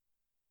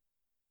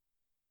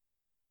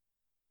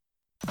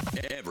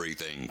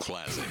Everything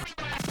classic.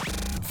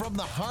 From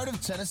the heart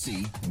of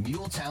Tennessee,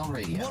 Muletown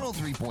Radio,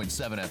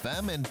 103.7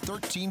 FM and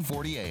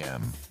 1340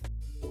 AM.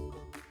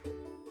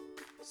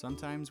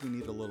 Sometimes we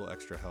need a little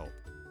extra help.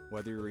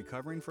 Whether you're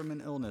recovering from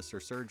an illness or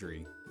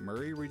surgery,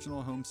 Murray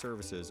Regional Home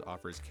Services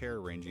offers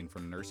care ranging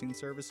from nursing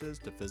services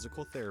to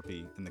physical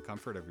therapy in the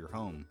comfort of your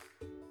home.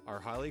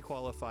 Our highly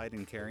qualified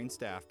and caring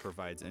staff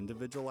provides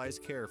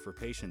individualized care for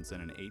patients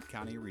in an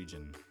 8-county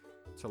region.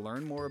 To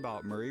learn more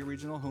about Murray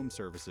Regional Home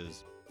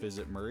Services,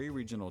 visit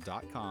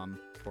murrayregional.com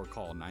or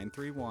call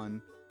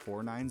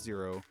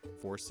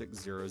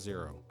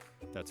 931-490-4600.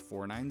 That's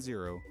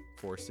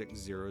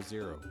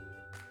 490-4600.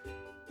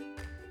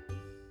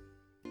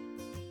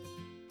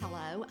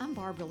 Hello, I'm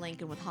Barbara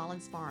Lincoln with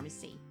Hollins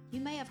Pharmacy.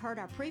 You may have heard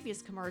our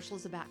previous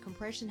commercials about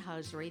compression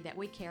hosiery that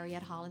we carry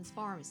at Hollins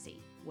Pharmacy.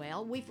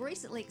 Well, we've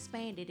recently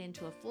expanded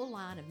into a full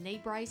line of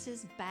knee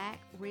braces, back,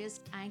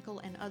 wrist, ankle,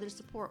 and other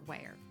support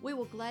wear. We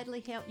will gladly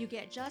help you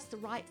get just the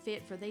right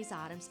fit for these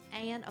items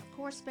and, of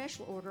course,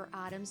 special order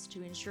items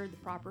to ensure the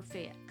proper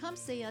fit. Come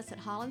see us at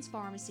Hollins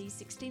Pharmacy,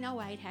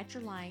 1608 Hatcher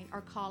Lane,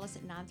 or call us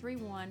at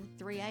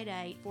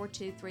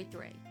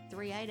 931-388-4233.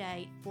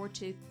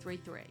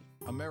 388-4233.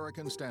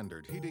 American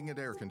Standard Heating and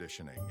Air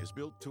Conditioning is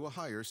built to a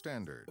higher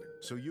standard,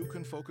 so you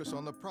can focus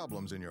on the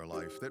problems in your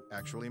life that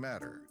actually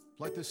matter,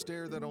 like the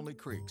stair that only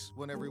creaks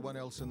when everyone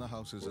else in the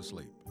house is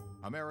asleep.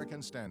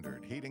 American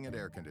Standard Heating and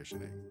Air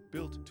Conditioning,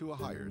 built to a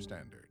higher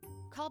standard.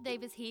 Call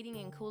Davis Heating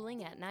and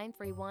Cooling at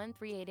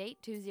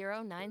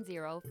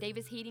 931-388-2090.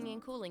 Davis Heating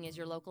and Cooling is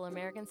your local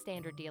American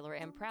Standard dealer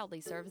and proudly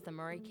serves the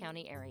Murray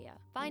County area.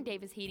 Find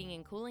Davis Heating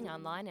and Cooling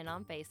online and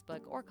on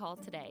Facebook or call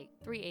today,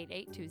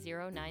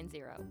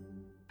 388-2090.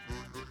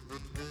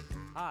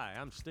 Hi,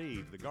 I'm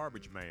Steve, the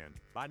garbage man.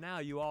 By now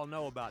you all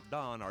know about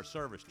Don, our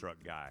service truck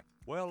guy.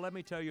 Well, let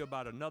me tell you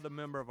about another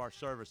member of our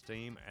service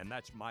team, and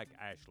that's Mike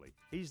Ashley.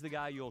 He's the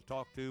guy you'll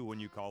talk to when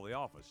you call the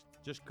office.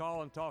 Just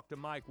call and talk to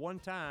Mike one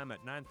time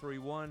at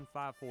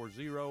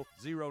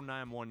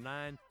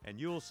 931-540-0919, and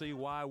you'll see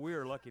why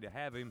we're lucky to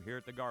have him here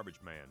at the Garbage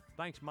Man.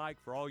 Thanks, Mike,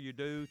 for all you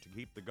do to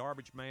keep the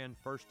Garbage Man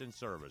first in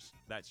service.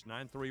 That's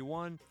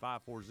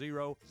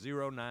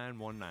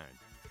 931-540-0919.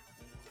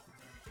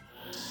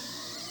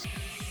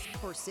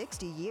 For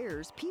 60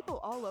 years,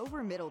 people all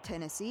over Middle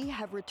Tennessee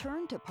have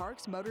returned to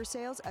Parks Motor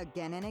Sales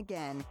again and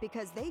again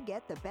because they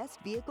get the best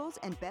vehicles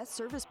and best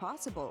service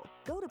possible.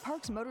 Go to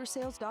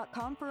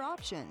parksmotorsales.com for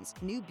options,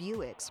 new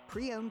Buicks,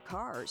 pre-owned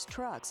cars,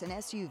 trucks, and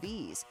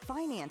SUVs,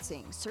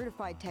 financing,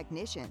 certified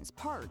technicians,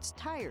 parts,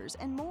 tires,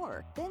 and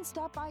more. Then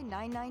stop by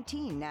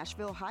 919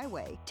 Nashville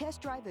Highway,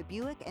 test drive a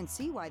Buick, and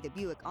see why the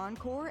Buick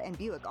Encore and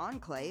Buick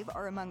Enclave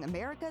are among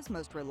America's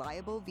most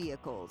reliable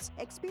vehicles.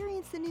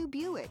 Experience the new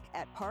Buick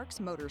at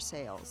Parks Motor Sales.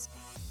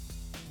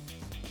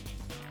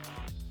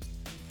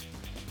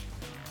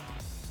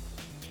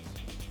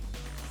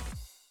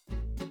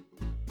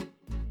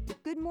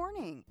 Good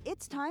morning.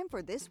 It's time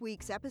for this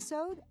week's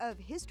episode of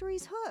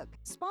History's Hook,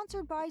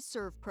 sponsored by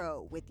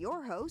ServPro with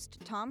your host,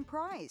 Tom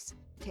Price.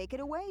 Take it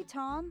away,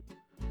 Tom.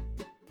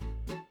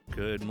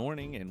 Good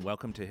morning and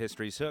welcome to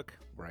History's Hook,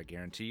 where I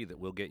guarantee that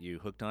we'll get you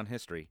hooked on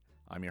history.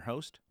 I'm your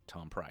host,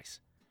 Tom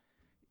Price.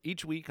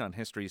 Each week on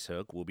History's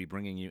Hook, we'll be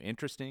bringing you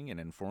interesting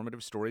and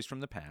informative stories from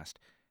the past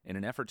in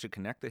an effort to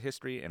connect the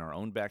history in our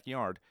own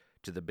backyard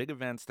to the big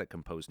events that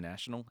compose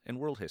national and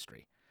world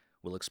history.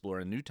 We'll explore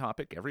a new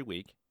topic every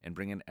week and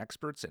bring in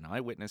experts and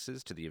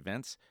eyewitnesses to the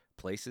events,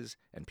 places,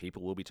 and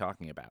people we'll be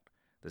talking about.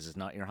 This is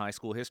not your high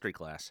school history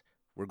class.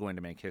 We're going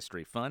to make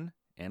history fun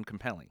and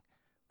compelling.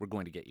 We're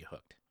going to get you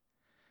hooked.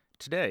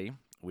 Today,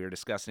 we are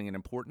discussing an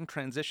important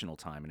transitional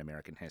time in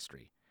American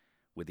history.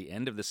 With the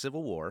end of the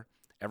Civil War,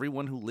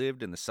 everyone who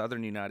lived in the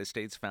southern United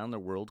States found their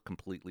world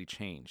completely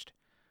changed.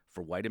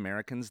 For white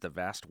Americans, the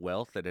vast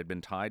wealth that had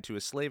been tied to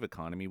a slave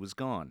economy was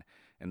gone,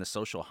 and the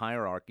social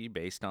hierarchy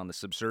based on the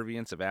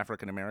subservience of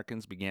African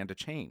Americans began to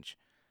change.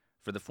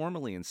 For the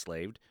formerly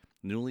enslaved,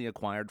 newly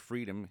acquired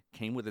freedom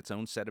came with its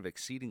own set of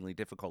exceedingly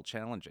difficult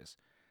challenges.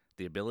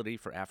 The ability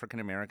for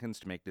African Americans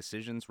to make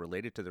decisions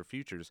related to their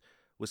futures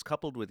was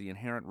coupled with the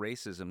inherent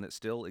racism that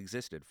still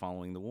existed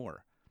following the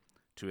war.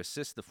 To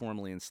assist the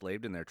formerly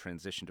enslaved in their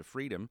transition to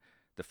freedom,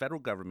 the federal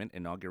government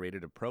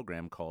inaugurated a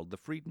program called the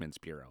Freedmen's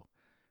Bureau.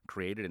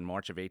 Created in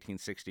March of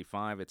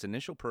 1865, its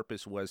initial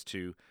purpose was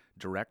to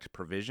direct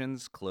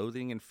provisions,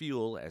 clothing, and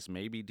fuel as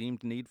may be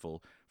deemed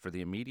needful for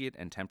the immediate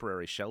and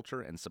temporary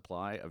shelter and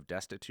supply of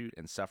destitute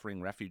and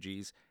suffering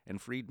refugees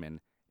and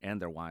freedmen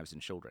and their wives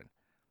and children.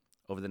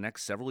 Over the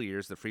next several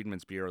years, the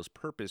Freedmen's Bureau's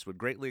purpose would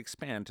greatly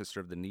expand to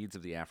serve the needs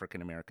of the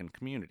African American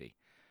community.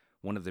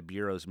 One of the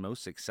Bureau's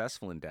most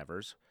successful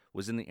endeavors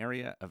was in the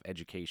area of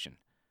education.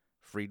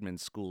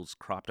 Freedmen's schools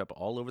cropped up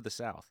all over the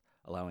South,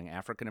 allowing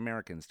African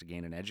Americans to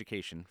gain an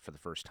education for the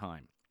first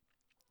time.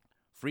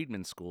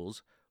 Freedmen's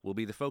schools will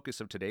be the focus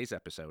of today's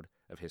episode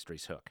of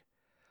History's Hook.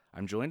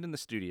 I'm joined in the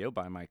studio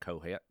by my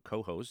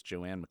co-host,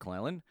 Joanne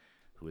McClellan,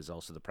 who is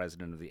also the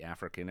president of the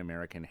African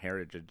American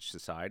Heritage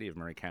Society of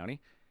Murray County,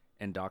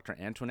 and Dr.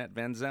 Antoinette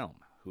Van Zelm,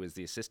 who is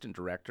the Assistant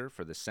Director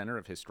for the Center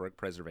of Historic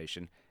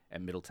Preservation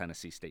at Middle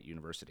Tennessee State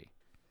University.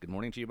 Good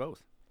morning to you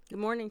both. Good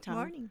morning, Tom.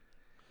 Morning.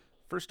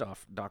 First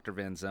off, Dr.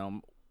 Van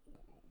Zelm,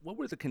 what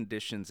were the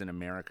conditions in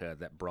America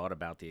that brought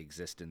about the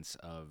existence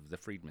of the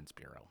Freedmen's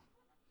Bureau?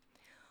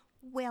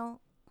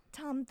 Well,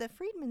 Tom, the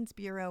Freedmen's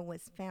Bureau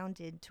was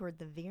founded toward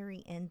the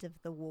very end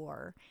of the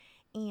war,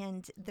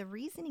 and the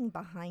reasoning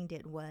behind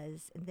it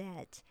was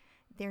that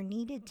there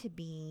needed to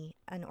be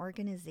an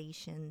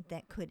organization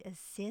that could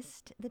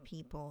assist the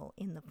people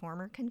in the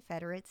former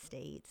Confederate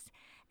States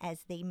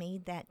as they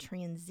made that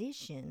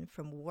transition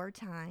from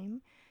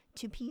wartime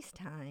to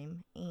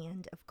peacetime,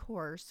 and of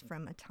course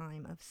from a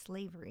time of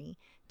slavery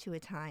to a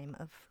time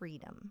of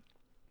freedom.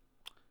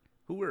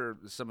 Who were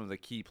some of the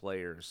key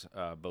players,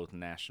 both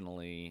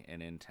nationally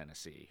and in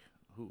Tennessee?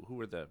 Who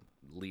were the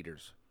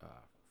leaders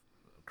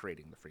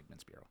creating the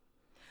Freedmen's Bureau?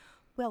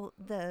 Well,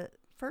 the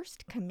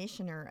first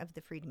commissioner of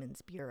the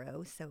Freedmen's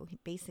Bureau, so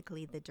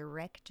basically the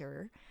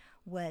director,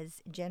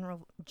 was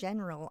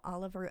General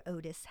Oliver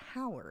Otis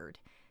Howard,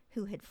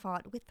 who had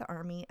fought with the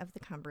Army of the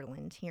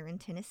Cumberland here in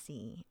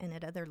Tennessee and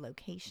at other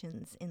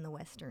locations in the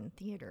Western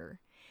Theater.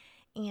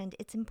 And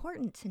it's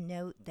important to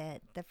note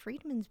that the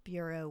Freedmen's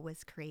Bureau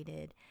was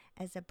created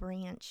as a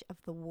branch of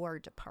the War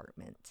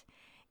Department.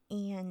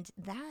 And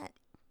that,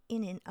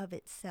 in and of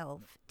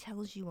itself,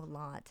 tells you a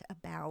lot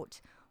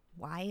about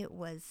why it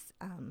was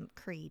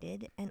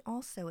created, and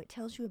also it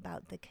tells you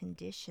about the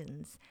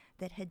conditions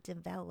that had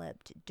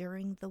developed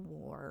during the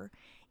war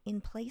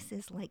in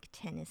places like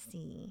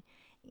Tennessee.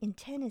 In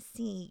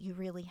Tennessee, you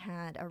really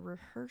had a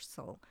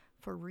rehearsal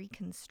for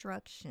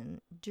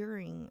Reconstruction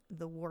during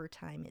the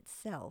wartime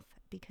itself,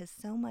 because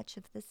so much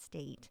of the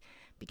state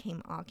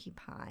became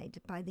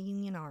occupied by the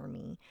Union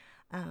Army.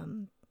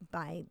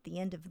 By the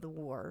end of the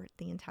war,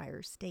 the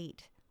entire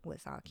state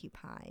was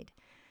occupied.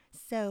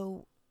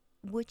 So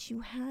what you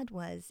had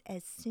was,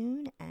 as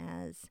soon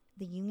as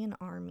the Union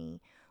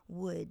Army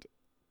would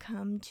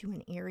come to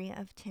an area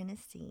of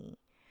Tennessee,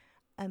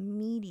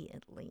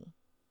 immediately,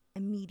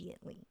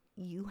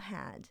 you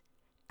had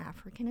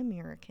African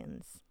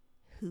Americans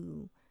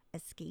who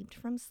escaped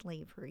from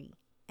slavery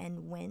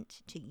and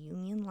went to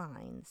Union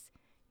lines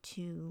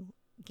to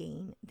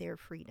gain their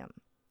freedom.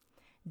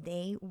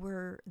 They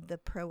were the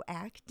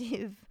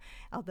proactive,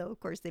 although of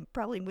course they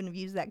probably wouldn't have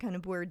used that kind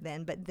of word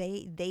then, but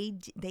they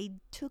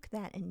took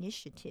that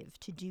initiative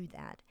to do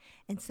that.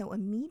 And so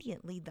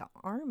immediately the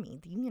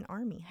Union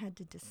Army had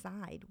to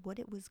decide what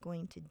it was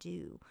going to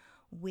do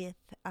with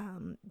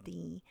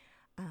the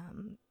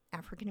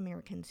African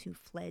Americans who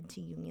fled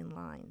to Union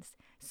lines.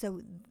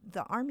 So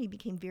the Army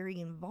became very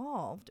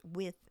involved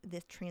with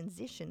this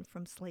transition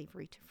from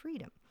slavery to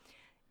freedom.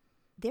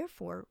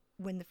 Therefore,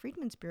 when the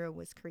Freedmen's Bureau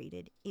was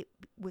created, it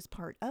was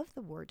part of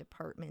the War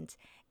Department,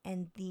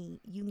 and the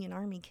Union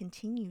Army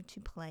continued to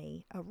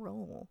play a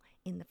role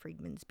in the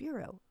Freedmen's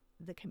Bureau.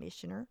 The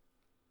commissioner,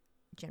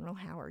 General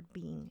Howard,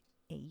 being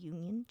a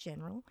Union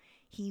general,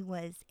 he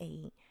was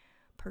a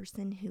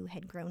person who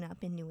had grown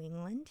up in New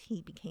England.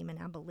 He became an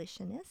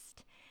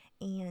abolitionist,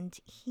 and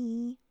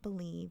he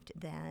believed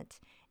that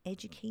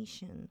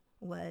education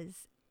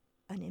was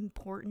an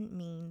important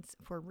means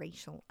for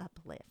racial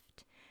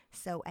uplift.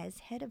 So as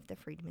head of the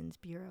Freedmen's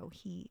Bureau,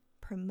 he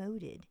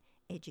promoted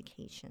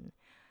education.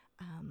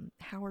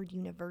 Howard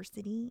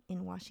University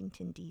in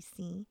Washington,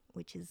 D.C.,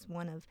 which is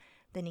one of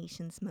the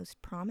nation's most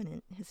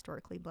prominent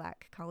historically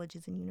black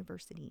colleges and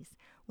universities,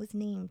 was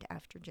named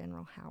after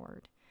General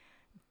Howard.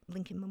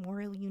 Lincoln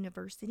Memorial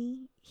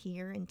University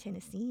here in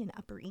Tennessee, in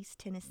Upper East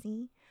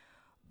Tennessee,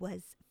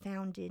 was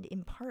founded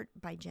in part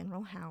by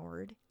General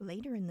Howard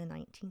later in the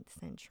 19th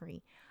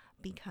century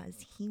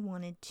because he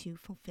wanted to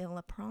fulfill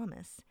a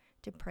promise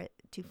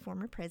to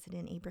former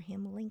President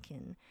Abraham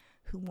Lincoln,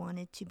 who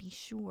wanted to be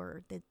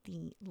sure that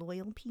the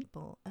loyal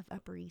people of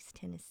Upper East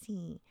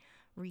Tennessee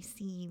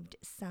received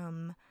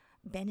some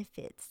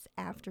benefits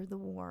after the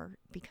war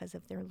because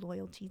of their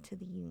loyalty to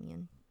the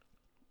Union.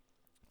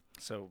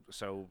 So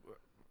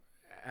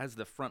as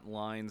the front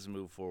lines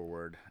move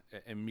forward,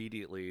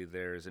 immediately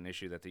there's an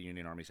issue that the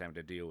Union Army's having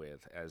to deal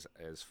with as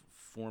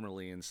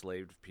formerly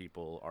enslaved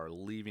people are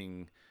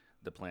leaving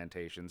the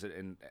plantations,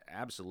 and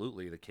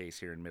absolutely the case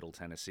here in Middle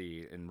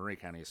Tennessee, in Maury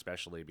County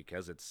especially,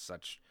 because it's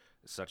such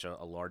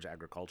a large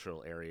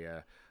agricultural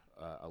area,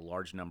 a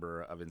large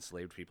number of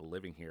enslaved people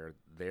living here.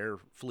 They're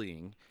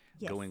fleeing,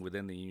 yes, going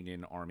within the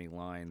Union Army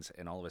lines,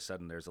 and all of a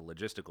sudden there's a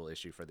logistical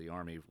issue for the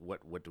Army.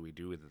 What do we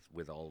do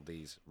with all of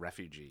these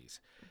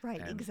refugees?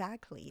 Right,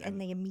 exactly. And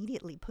they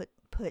immediately put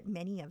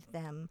many of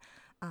them,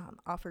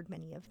 offered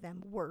many of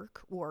them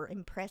work, or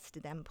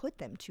impressed them, put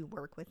them to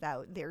work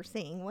without their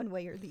saying one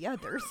way or the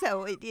other.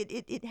 So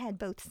it had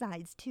both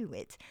sides to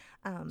it.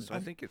 So I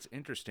think it's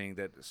interesting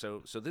that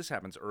so this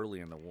happens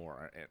early in the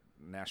war.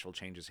 Nashville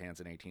changes hands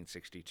in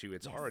 1862.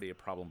 It's already a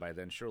problem by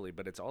then, surely,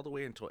 but it's all the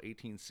way until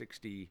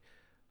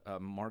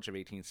March of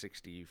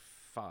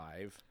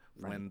 1865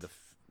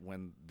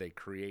 when they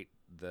create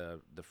the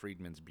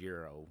Freedmen's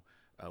Bureau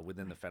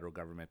within the federal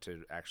government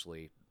to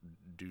actually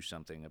do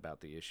something about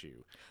the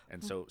issue.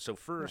 And so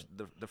first,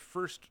 the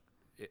first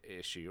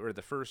issue, or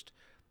the first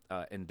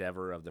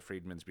endeavor of the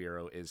Freedmen's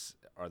Bureau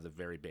are the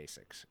very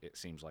basics. It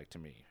seems like to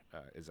me.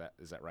 Is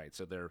that right?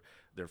 So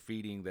they're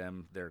feeding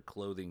them, they're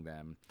clothing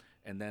them,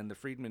 and then the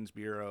Freedmen's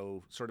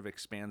Bureau sort of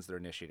expands their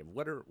initiative.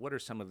 What are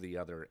some of the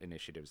other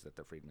initiatives that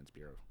the Freedmen's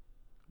Bureau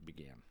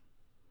began?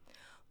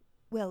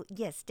 Well,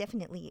 yes,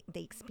 definitely.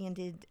 They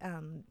expanded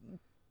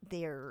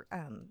their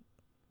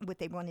what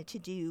they wanted to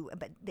do,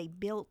 but they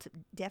built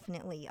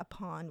definitely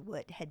upon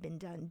what had been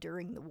done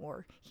during the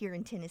war here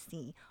in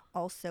Tennessee,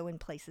 also in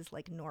places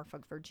like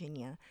Norfolk,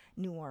 Virginia,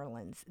 New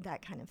Orleans,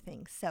 that kind of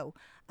thing. So,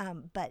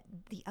 but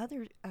the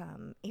other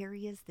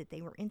areas that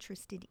they were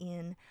interested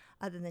in,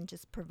 other than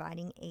just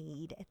providing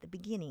aid at the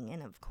beginning,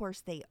 and of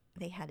course they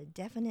had a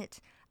definite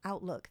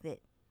outlook that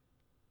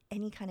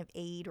any kind of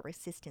aid or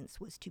assistance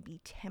was to be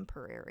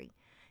temporary.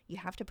 You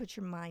have to put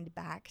your mind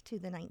back to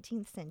the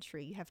 19th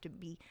century. You have to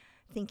be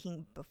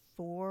thinking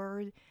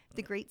before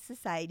the Great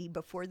Society,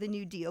 before the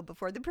New Deal,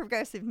 before the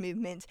Progressive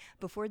Movement,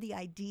 before the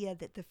idea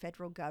that the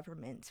federal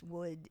government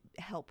would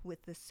help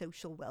with the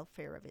social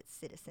welfare of its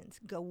citizens.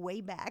 Go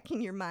way back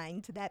in your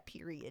mind to that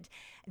period.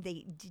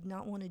 They did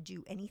not want to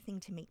do anything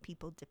to make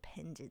people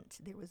dependent.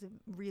 There was a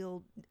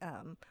real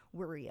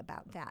worry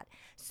about that.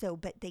 So,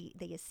 but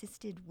they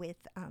assisted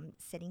with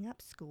setting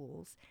up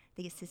schools.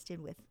 They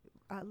assisted with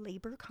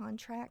labor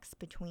contracts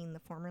between the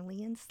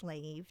formerly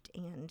enslaved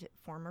and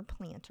former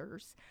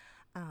planters.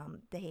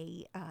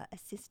 They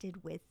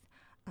assisted with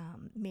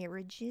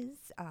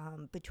marriages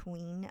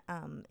between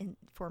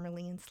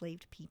formerly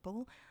enslaved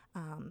people,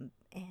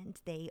 and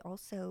they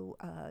also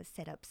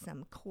set up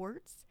some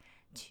courts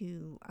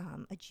to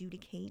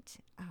adjudicate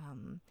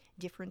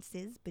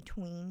differences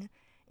between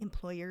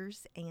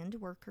employers and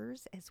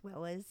workers, as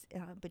well as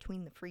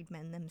between the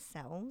freedmen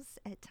themselves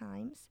at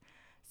times.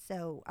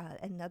 So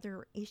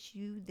another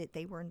issue that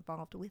they were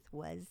involved with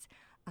was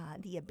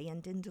the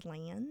abandoned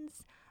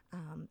lands.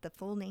 The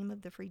full name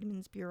of the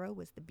Freedmen's Bureau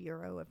was the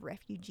Bureau of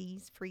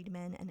Refugees,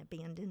 Freedmen, and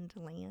Abandoned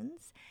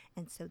Lands.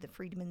 And so the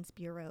Freedmen's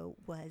Bureau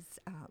was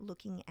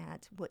looking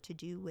at what to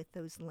do with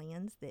those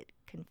lands that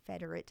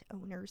Confederate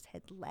owners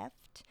had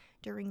left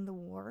during the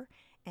war,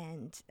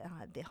 and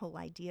the whole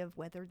idea of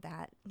whether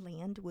that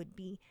land would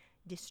be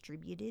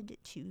distributed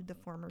to the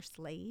former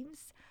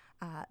slaves.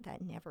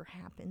 That never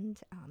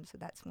happened. So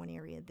that's one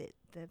area that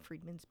the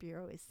Freedmen's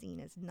Bureau is seen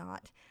as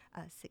not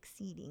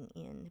succeeding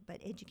in.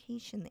 But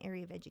education, the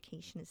area of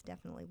education, is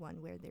definitely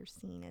one where they're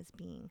seen as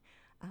being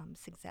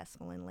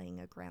successful in laying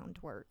a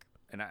groundwork.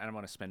 And I don't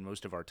want to spend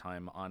most of our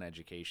time on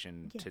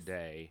education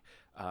today,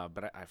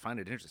 but I find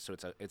it interesting.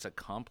 So it's a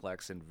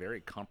complex and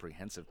very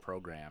comprehensive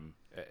program.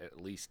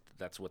 At least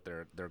that's what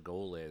their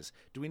goal is.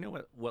 Do we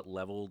know what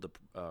level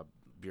the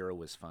Bureau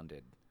was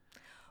funded?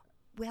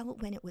 Well,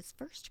 when it was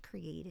first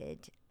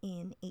created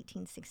in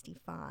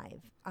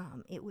 1865,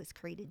 it was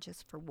created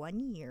just for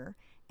 1 year,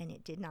 and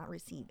it did not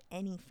receive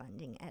any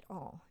funding at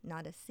all,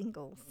 not a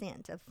single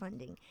cent of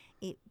funding.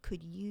 It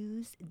could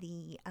use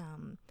the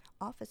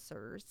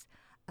officers,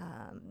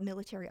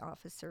 military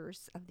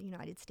officers of the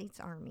United States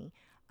Army,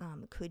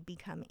 could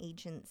become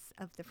agents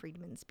of the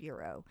Freedmen's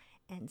Bureau,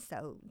 and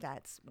so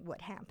that's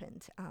what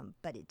happened.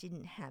 But it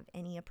didn't have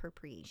any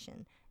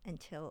appropriation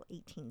until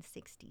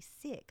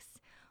 1866,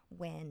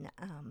 when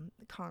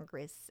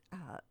Congress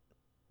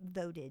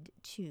voted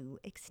to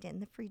extend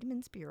the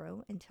Freedmen's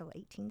Bureau until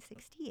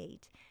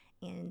 1868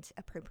 and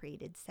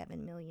appropriated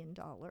 $7 million.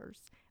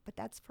 But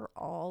that's for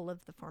all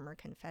of the former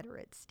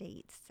Confederate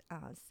states,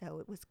 so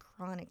it was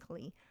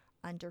chronically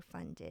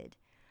underfunded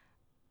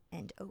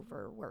and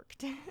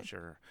overworked.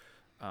 Sure.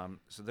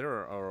 So there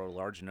are a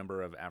large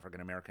number of African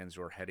Americans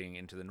who are heading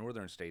into the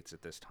northern states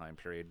at this time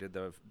period.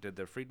 Did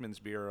the Freedmen's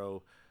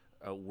Bureau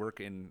work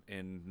in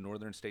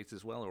northern states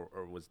as well,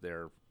 or was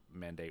their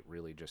mandate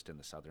really just in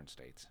the southern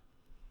states?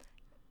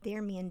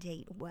 Their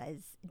mandate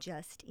was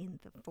just in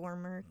the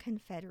former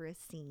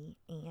Confederacy,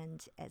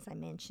 and as I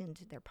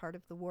mentioned, they're part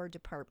of the War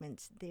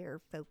Department. Their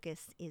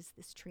focus is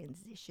this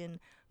transition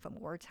from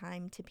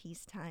wartime to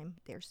peacetime.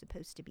 They're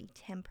supposed to be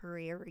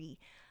temporary.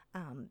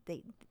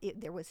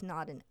 There was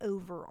not an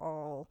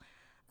overall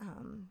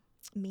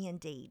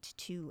mandate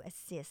to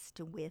assist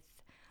with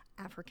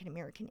African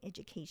American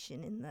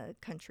education in the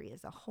country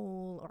as a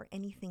whole or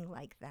anything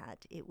like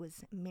that. It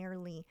was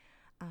merely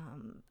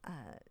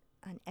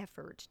an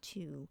effort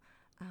to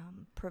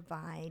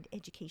provide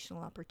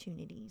educational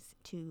opportunities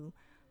to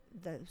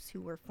those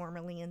who were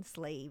formerly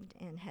enslaved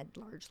and had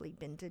largely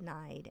been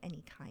denied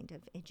any kind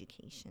of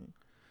education.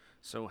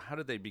 So how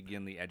did they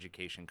begin the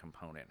education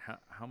component?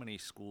 How many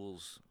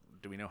schools,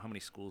 do we know how many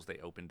schools they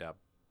opened up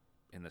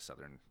in the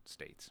southern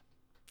states?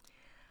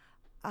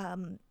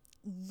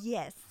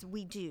 Yes,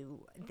 we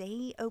do.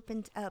 They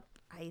opened up,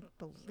 I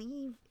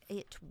believe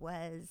it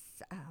was,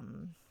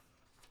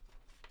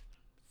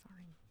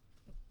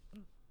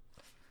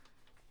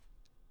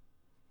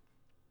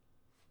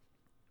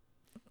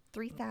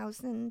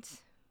 3,000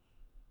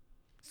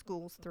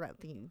 schools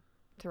throughout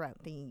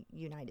the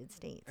United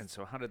States. And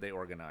so how did they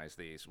organize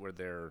these? Were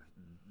there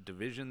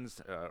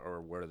divisions,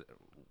 or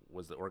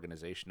was the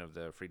organization of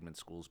the freedmen's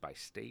schools by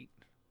state?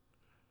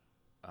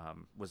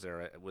 Was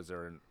there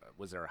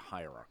a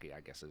hierarchy,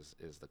 I guess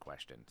is the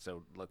question.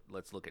 So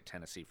let's look at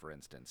Tennessee, for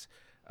instance.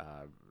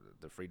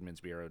 The Freedmen's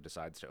Bureau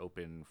decides to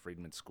open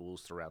freedmen's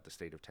schools throughout the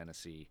state of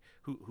Tennessee.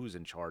 Who's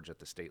in charge at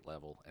the state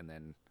level, and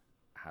then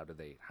how do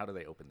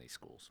they open these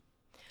schools?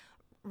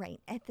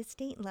 Right. At the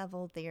state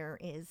level, there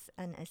is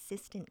an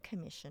assistant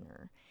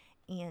commissioner.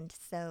 And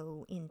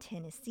so in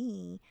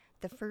Tennessee,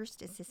 the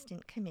first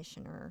assistant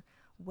commissioner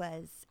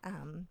was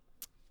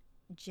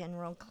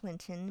General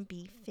Clinton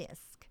B.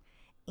 Fisk.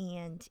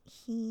 And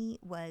he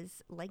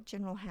was, like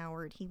General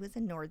Howard, he was a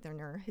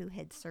Northerner who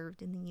had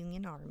served in the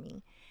Union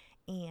Army.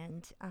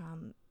 And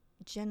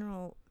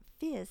General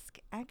Fisk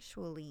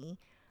actually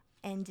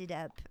ended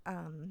up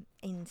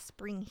in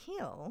Spring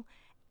Hill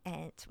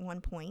at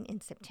one point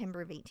in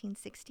September of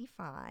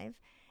 1865,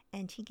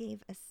 and he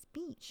gave a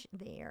speech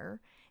there.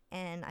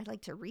 And I'd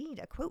like to read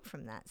a quote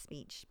from that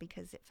speech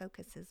because it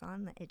focuses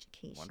on the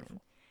education.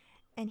 Wonderful.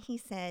 And he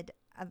said,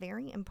 "A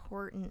very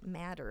important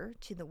matter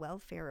to the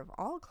welfare of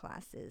all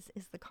classes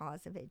is the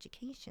cause of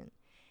education.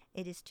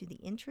 It is to the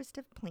interest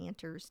of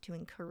planters to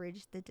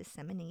encourage the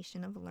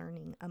dissemination of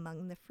learning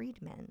among the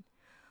freedmen.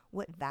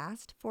 What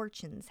vast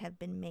fortunes have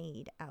been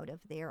made out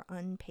of their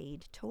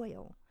unpaid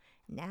toil.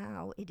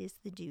 Now it is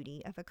the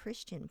duty of a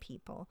Christian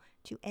people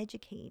to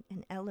educate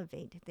and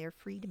elevate their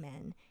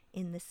freedmen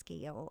in the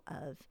scale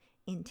of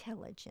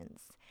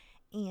intelligence."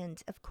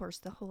 And, of course,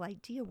 the whole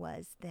idea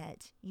was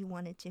that you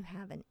wanted to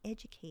have an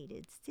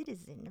educated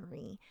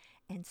citizenry,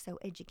 and so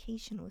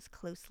education was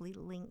closely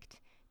linked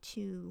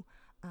to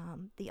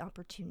the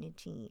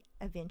opportunity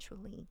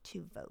eventually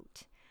to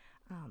vote,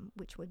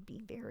 which would be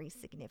very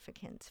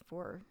significant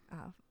for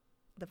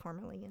the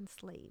formerly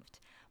enslaved.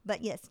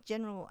 But yes,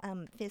 General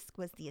Fisk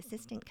was the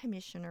assistant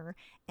commissioner,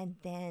 and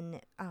then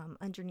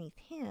underneath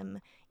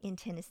him in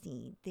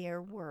Tennessee,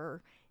 there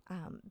were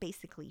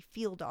basically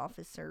field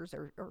officers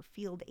or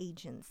field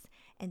agents,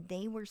 and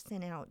they were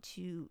sent out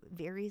to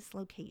various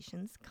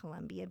locations,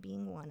 Columbia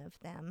being one of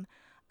them,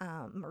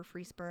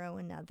 Murfreesboro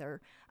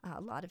another.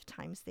 A lot of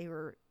times they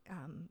were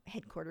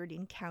headquartered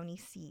in county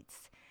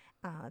seats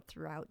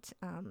throughout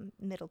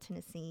Middle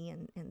Tennessee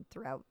and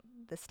throughout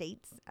the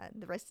states,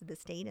 the rest of the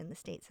state and the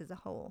states as a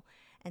whole.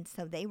 And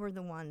so they were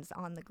the ones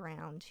on the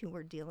ground who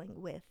were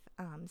dealing with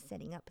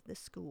setting up the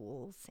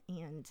schools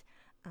and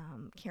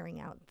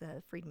carrying out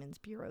the Freedmen's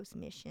Bureau's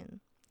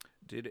mission.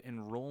 Did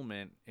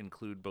enrollment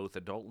include both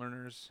adult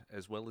learners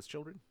as well as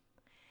children?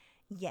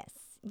 Yes.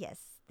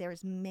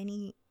 There's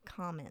many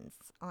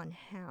comments on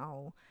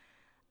how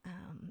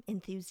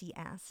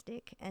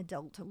enthusiastic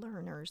adult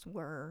learners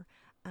were,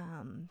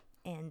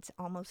 and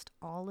almost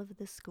all of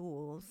the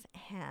schools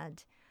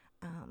had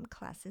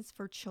classes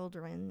for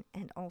children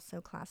and also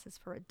classes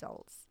for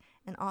adults.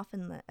 And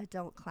often the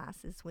adult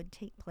classes would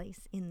take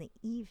place in the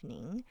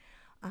evening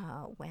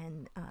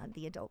when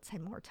the adults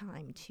had more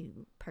time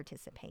to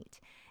participate.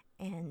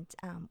 And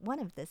one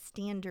of the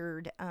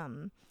standard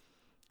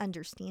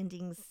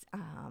understandings,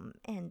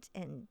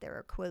 and there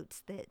are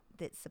quotes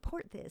that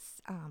support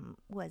this,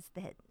 was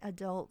that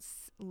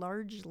adults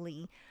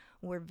largely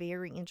were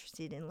very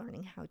interested in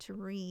learning how to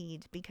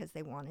read because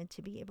they wanted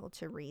to be able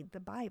to read the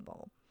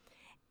Bible.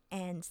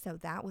 And so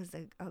that was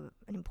an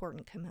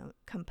important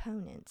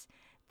component.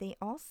 They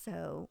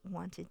also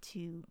wanted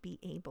to be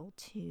able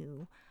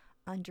to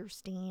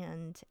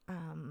understand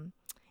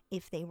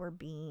if they were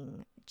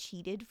being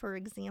cheated, for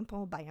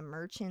example, by a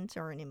merchant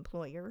or an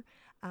employer.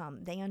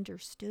 They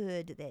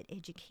understood that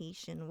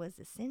education was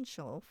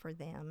essential for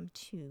them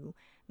to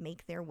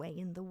make their way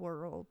in the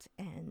world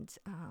and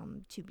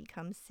to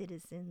become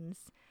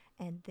citizens.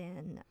 And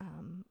then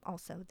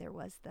also there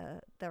was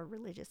the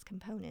religious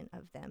component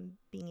of them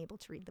being able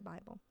to read the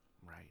Bible.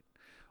 Right.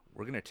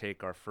 We're going to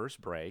take our first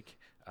break.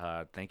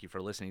 Thank you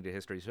for listening to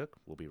History's Hook.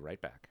 We'll be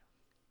right back.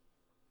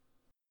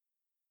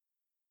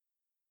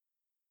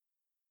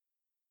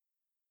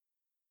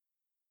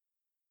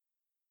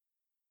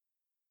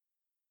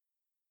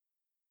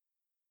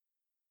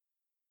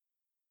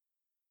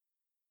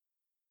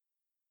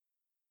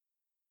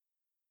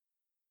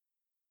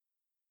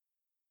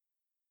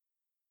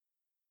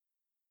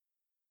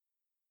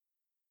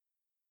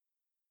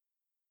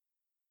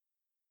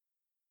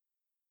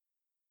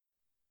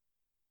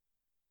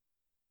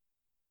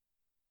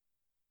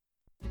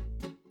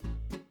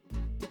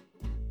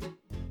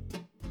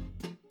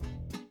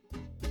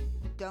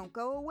 Don't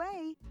go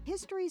away.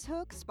 History's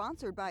Hook,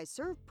 sponsored by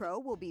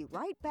ServPro, will be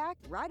right back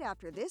right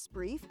after this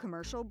brief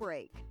commercial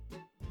break.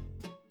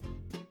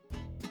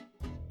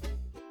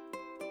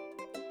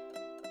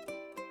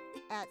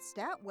 At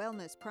Stat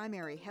Wellness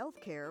Primary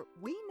Healthcare,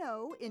 we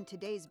know in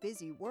today's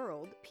busy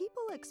world,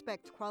 people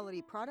expect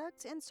quality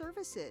products and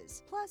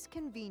services, plus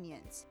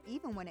convenience,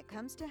 even when it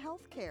comes to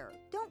healthcare.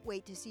 Don't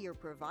wait to see your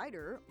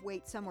provider,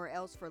 wait somewhere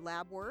else for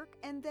lab work,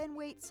 and then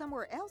wait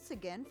somewhere else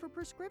again for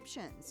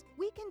prescriptions.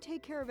 We can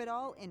take care of it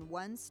all in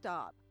one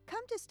stop.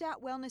 Come to Stat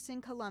Wellness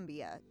in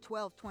Columbia,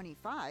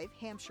 1225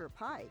 Hampshire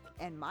Pike,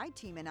 and my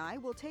team and I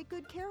will take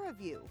good care of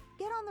you.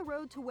 Get on the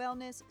road to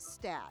wellness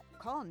Stat.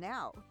 Call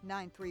now,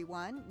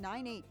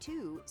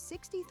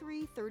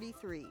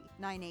 931-982-6333,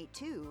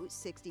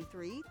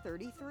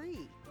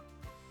 982-6333.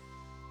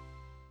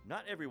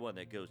 Not everyone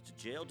that goes to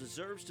jail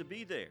deserves to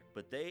be there,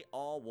 but they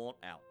all want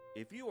out.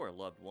 If you or a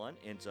loved one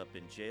ends up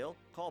in jail,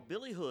 call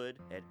Billy Hood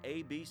at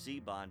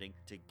ABC Bonding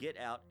to get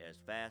out as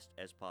fast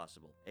as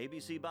possible.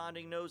 ABC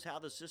Bonding knows how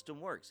the system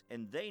works,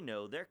 and they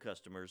know their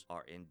customers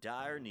are in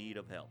dire need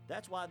of help.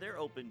 That's why they're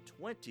open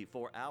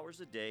 24 hours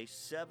a day,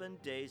 7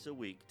 days a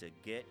week to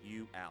get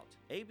you out.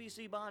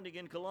 ABC Bonding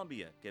in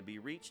Columbia can be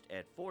reached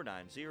at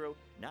 490-9799.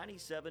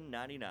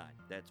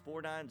 That's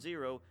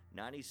 490-9799.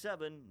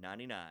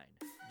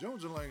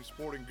 Jones & Lang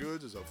Sporting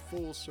Goods is a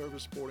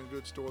full-service sporting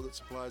goods store that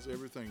supplies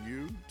everything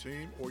you,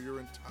 team, or your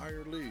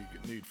entire league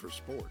need for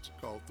sports.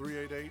 Call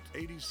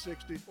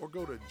 388-8060 or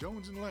go to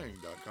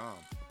jonesandlang.com.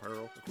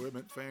 Apparel,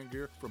 equipment, fan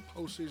gear, from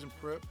postseason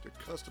prep to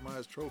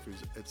customized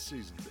trophies at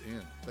season's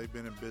end. They've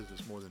been in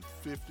business more than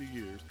 50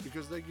 years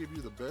because they give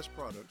you the best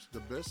products, the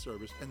best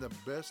service, and the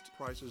best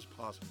prices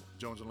possible.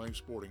 Jones & Lang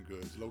Sporting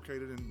Goods,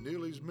 located in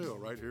Neely's Mill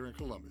right here in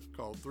Columbia.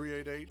 Call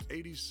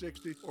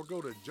 388-8060 or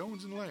go to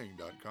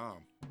jonesandlang.com.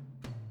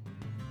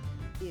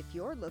 If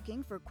you're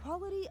looking for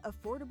quality,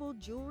 affordable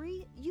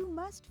jewelry, you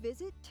must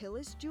visit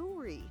Tillis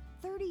Jewelry.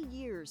 30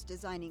 years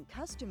designing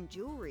custom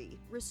jewelry,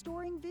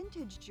 restoring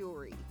vintage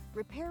jewelry,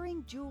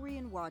 repairing jewelry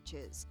and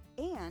watches.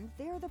 And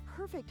they're the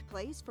perfect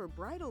place for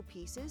bridal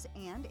pieces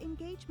and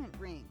engagement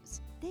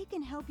rings. They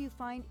can help you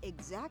find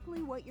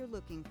exactly what you're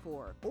looking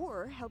for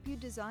or help you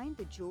design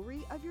the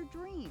jewelry of your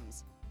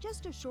dreams.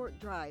 Just a short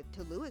drive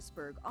to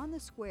Lewisburg on the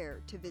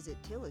Square to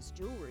visit Tillis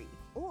Jewelry,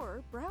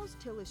 or browse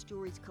Tillis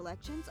Jewelry's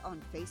collections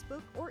on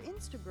Facebook or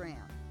Instagram.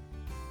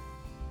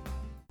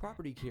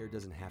 Property care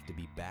doesn't have to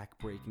be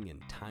back-breaking and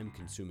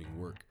time-consuming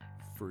work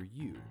for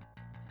you.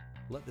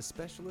 Let the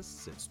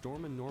specialists at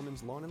Storm &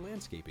 Norman's Lawn and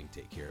Landscaping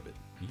take care of it.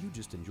 You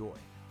just enjoy.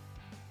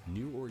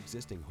 New or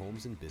existing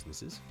homes and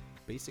businesses,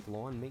 basic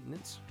lawn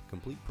maintenance,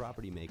 complete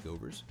property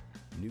makeovers,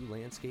 new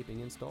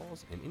landscaping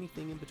installs, and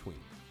anything in between.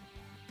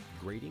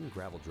 Grading,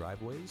 gravel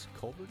driveways,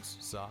 culverts,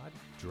 sod,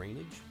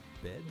 drainage,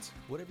 beds,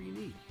 whatever you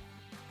need.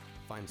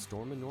 Find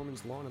Storm &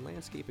 Norman's Lawn and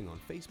Landscaping on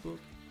Facebook,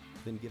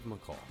 then give them a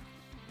call.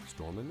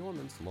 Storm &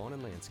 Norman's Lawn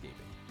and Landscaping.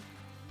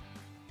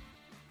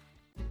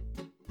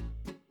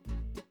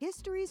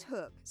 History's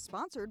Hook,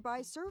 sponsored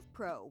by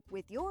ServPro,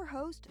 with your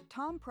host,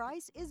 Tom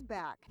Price, is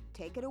back.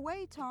 Take it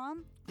away,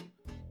 Tom.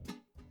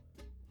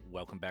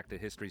 Welcome back to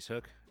History's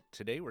Hook.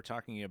 Today we're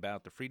talking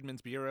about the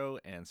Freedmen's Bureau,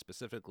 and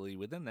specifically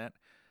within that,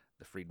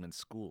 the Freedmen's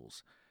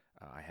Schools.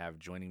 I have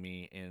joining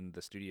me in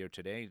the studio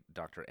today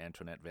Dr.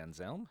 Antoinette Van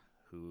Zelm,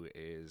 who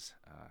is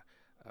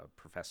a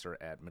professor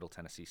at Middle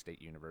Tennessee State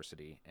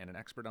University and an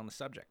expert on the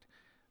subject.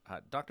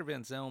 Dr.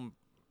 Van Zelm,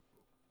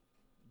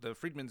 the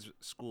Freedmen's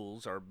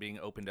Schools are being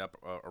opened up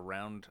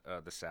around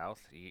the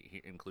South,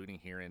 including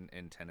here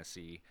in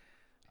Tennessee.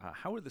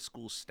 How are the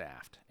schools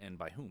staffed, and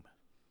by whom?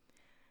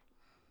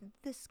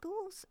 The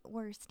schools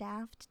were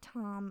staffed,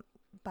 Tom,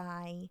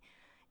 by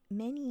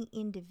many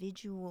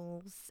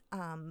individuals,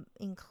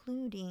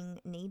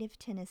 including Native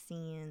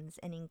Tennesseans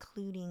and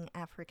including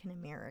African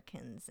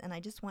Americans. And I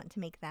just want to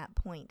make that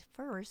point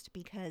first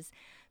because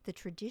the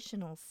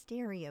traditional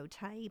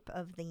stereotype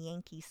of the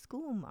Yankee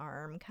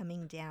schoolmarm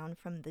coming down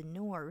from the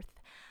North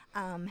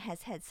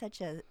has had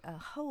such a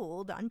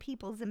hold on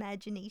people's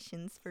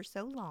imaginations for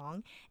so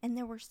long. And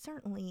there were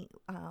certainly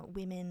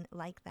women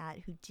like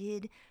that who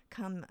did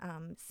come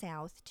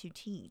south to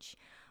teach.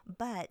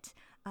 But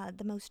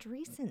the most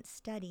recent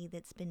study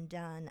that's been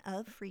done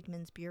of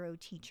Freedmen's Bureau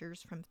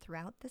teachers from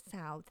throughout the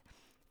South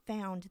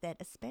found that,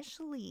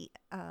 especially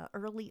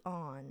early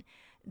on,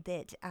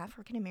 that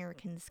African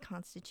Americans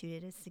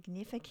constituted a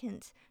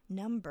significant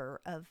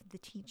number of the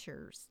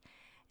teachers.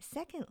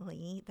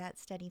 Secondly, that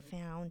study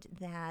found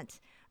that,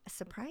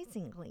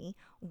 surprisingly,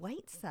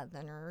 white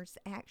Southerners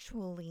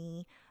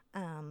actually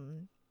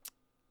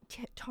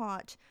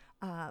taught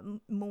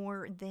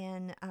more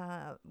than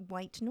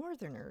white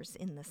Northerners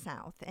in the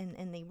South,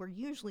 and they were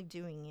usually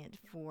doing it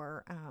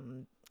for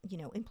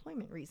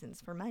employment reasons,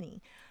 for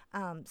money.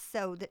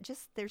 So that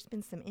there's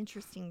been some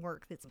interesting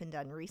work that's been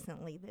done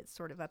recently that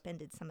sort of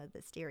upended some of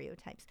the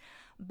stereotypes.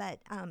 But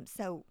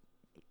so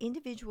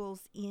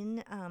individuals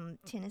in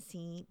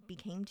Tennessee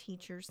became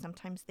teachers.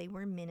 Sometimes they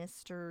were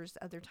ministers.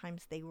 Other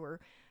times they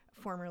were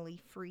formerly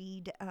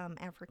freed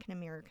African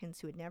Americans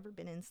who had never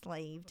been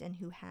enslaved and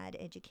who had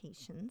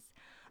educations.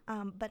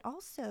 But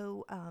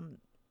also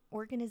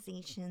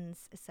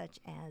organizations such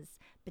as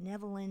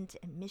benevolent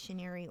and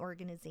missionary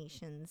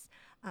organizations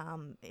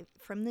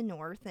from the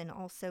North and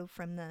also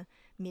from the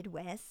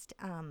Midwest.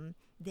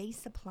 They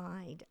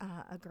supplied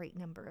a great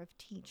number of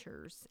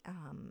teachers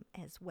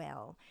as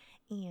well.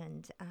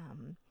 And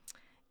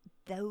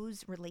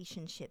those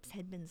relationships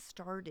had been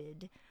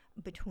started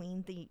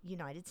between the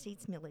United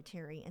States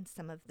military and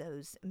some of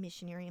those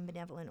missionary and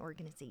benevolent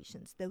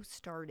organizations. Those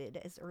started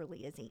as early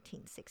as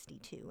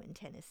 1862 in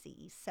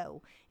Tennessee,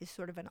 so it's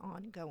sort of an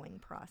ongoing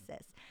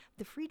process.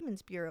 The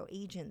Freedmen's Bureau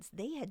agents,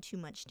 they had too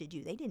much to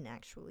do. They didn't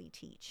actually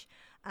teach,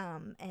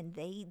 and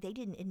they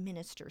didn't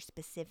administer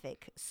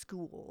specific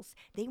schools.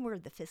 They were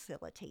the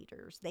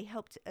facilitators. They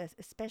helped,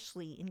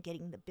 especially in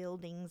getting the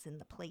buildings and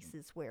the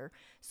places where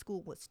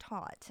school was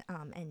taught.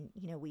 And,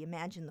 we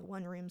imagine the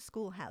one-room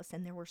schoolhouse,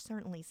 and there were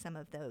certainly some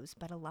of those,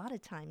 but a lot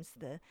of times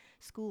the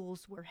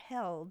schools were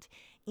held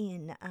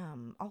in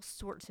all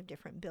sorts of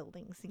different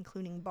buildings,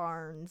 including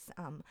barns,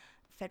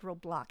 federal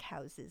block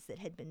houses that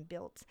had been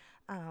built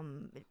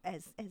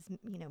as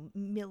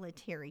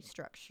military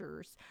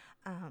structures.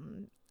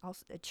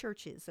 Also,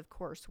 churches, of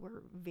course,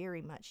 were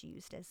very much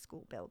used as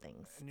school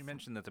buildings. And you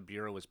mentioned that the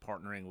Bureau was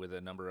partnering with a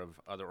number of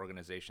other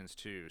organizations,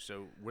 too.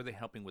 So were they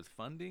helping with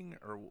funding,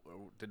 or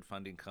did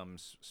funding come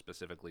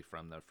specifically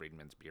from the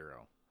Freedmen's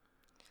Bureau?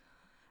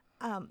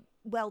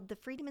 Well, the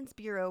Freedmen's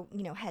Bureau,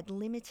 had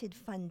limited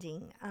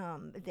funding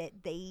that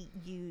they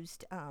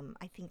used,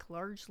 I think,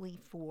 largely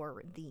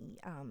for the,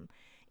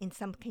 in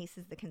some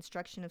cases, the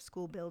construction of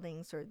school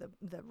buildings or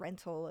the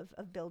rental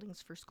of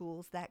buildings for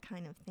schools, that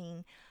kind of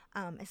thing.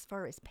 As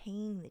far as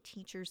paying the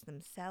teachers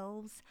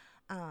themselves,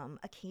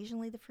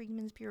 occasionally the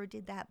Freedmen's Bureau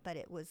did that, but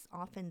it was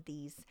often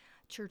these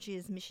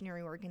churches,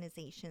 missionary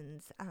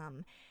organizations,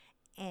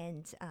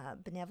 and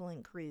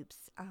benevolent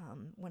groups.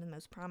 One of the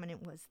most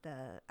prominent was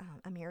the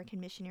American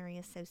Missionary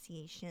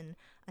Association,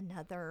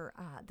 another,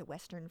 the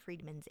Western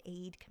Freedmen's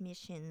Aid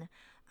Commission,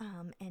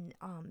 and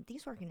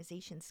these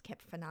organizations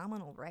kept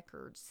phenomenal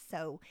records.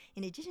 So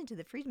in addition to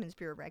the Freedmen's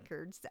Bureau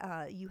records,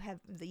 you have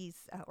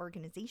these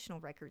organizational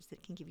records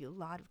that can give you a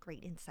lot of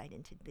great insight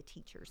into the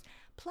teachers.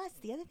 Plus,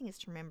 the other thing is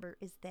to remember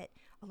is that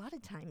a lot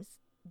of times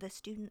the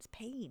students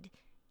paid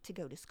to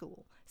go to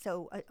school.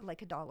 So like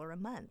 $1 a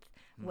month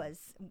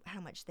was how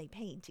much they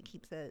paid to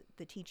keep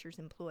the teachers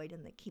employed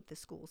and keep the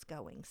schools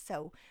going.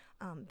 So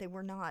they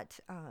were not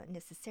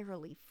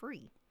necessarily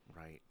free.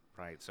 Right.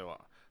 So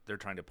they're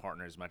trying to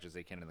partner as much as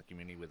they can in the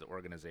community with the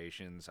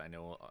organizations. I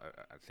know,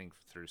 I think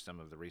through some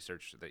of the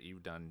research that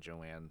you've done,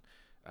 Joanne,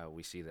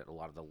 we see that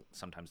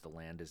sometimes the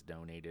land is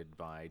donated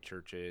by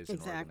churches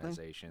and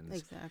organizations.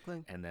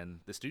 Exactly. And then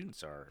the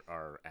students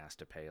are asked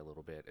to pay a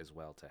little bit as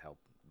well to help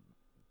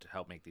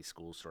make these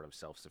schools sort of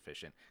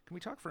self-sufficient. Can we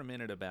talk for a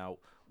minute about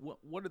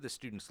what are the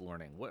students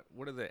learning?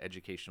 What are the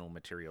educational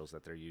materials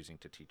that they're using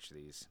to teach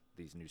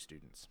these new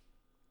students?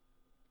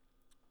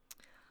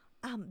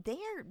 They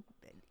are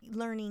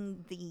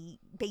learning the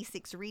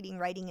basics, reading,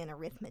 writing, and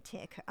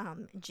arithmetic.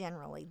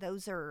 Generally,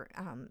 those are,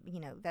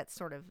 that's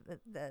sort of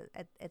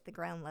at the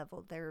ground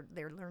level. They're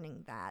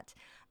learning that.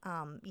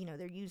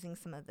 They're using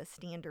some of the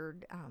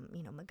standard,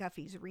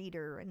 McGuffey's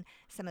Reader and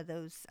some of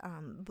those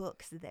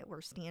books that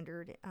were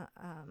standard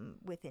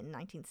within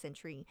 19th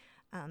century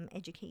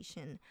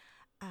education.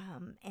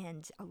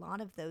 And a lot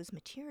of those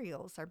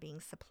materials are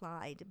being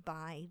supplied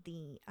by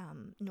the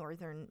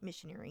Northern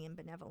Missionary and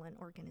Benevolent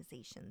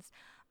organizations.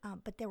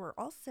 But there were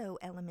also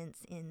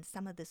elements in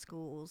some of the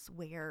schools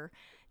where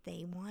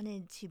they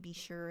wanted to be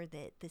sure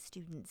that the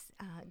students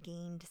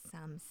gained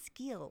some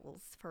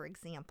skills, for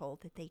example,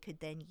 that they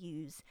could then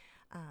use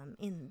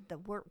in the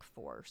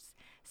workforce.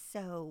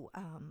 So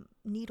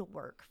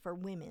needlework for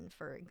women,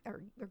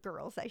 or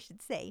girls, I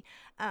should say,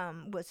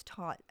 was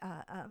taught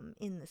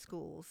in the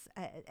schools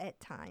at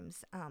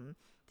times.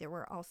 There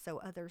were also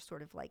other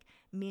sort of like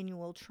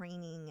manual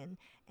training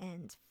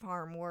and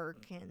farm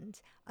work and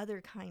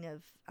other kind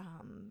of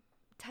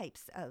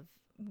types of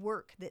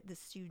work that the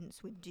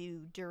students would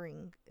do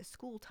during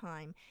school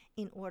time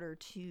in order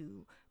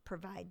to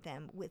provide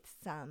them with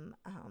some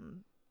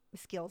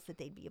skills that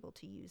they'd be able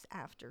to use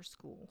after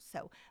school.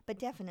 So, but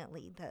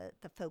definitely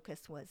the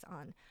focus was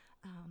on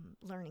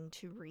learning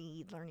to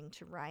read, learning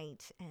to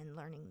write, and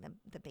learning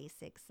the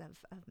basics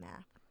of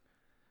math.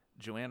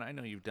 Joanne, I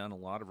know you've done a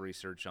lot of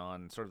research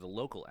on sort of the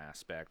local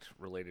aspect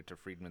related to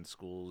Freedmen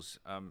schools.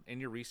 In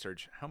your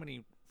research, how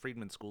many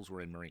Freedmen schools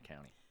were in Maury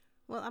County?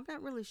 Well, I'm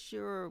not really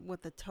sure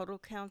what the total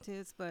count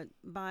is, but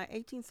by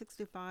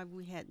 1865,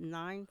 we had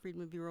 9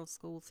 Freedmen Bureau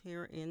schools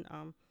here in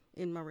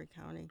Maury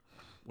County.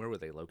 Where were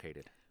they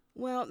located?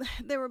 Well,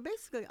 they were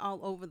basically all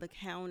over the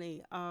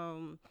county.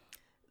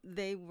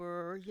 They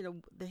were,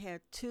 they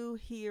had 2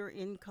 here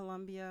in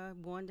Columbia,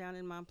 1 down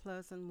in Mount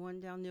Pleasant, 1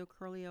 down near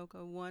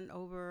Curlioka, 1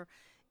 over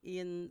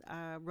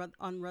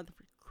on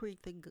Rutherford Creek,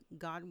 the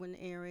Godwin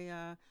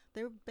area.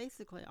 They were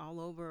basically all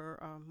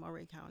over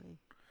Maury County.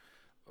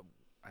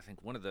 I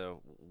think one of the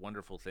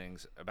wonderful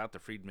things about the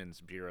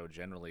Freedmen's Bureau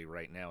generally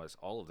right now is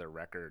all of their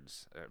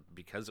records,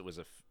 because it was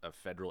a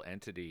federal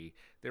entity,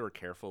 they were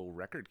careful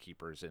record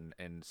keepers,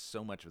 and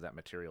so much of that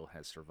material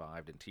has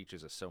survived and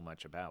teaches us so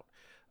much about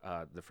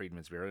the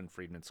Freedmen's Bureau and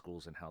Freedmen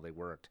schools and how they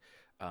worked.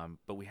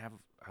 But we have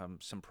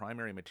some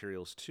primary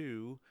materials,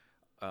 too,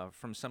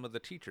 from some of the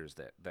teachers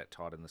that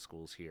taught in the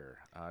schools here.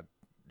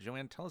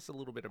 Joanne, tell us a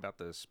little bit about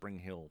the Spring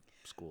Hill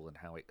School and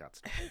how it got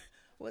started.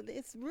 Well,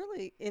 it's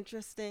really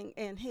interesting,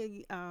 and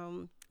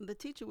the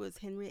teacher was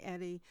Henry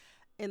Eddy.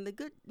 And the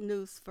good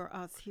news for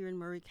us here in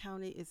Murray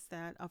County is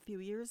that a few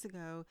years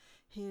ago,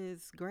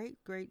 his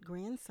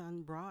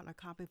great-great-grandson brought a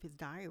copy of his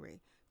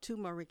diary to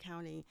Murray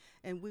County,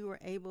 and we were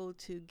able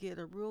to get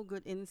a real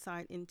good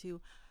insight into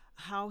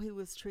how he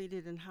was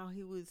treated and how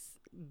he was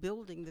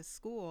building the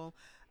school.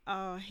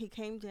 He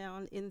came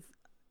down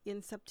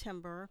in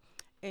September,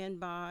 and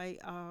by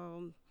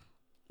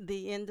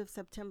the end of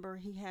September,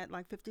 he had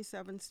like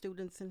 57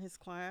 students in his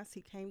class.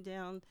 He came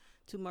down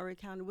to Murray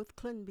County with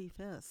Clinton B.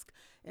 Fisk,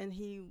 and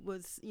he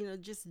was,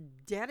 just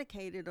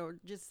dedicated or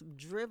just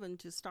driven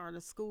to start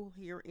a school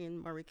here in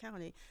Murray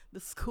County. The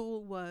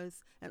school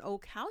was an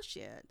old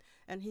cowshed,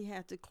 and he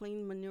had to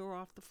clean manure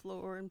off the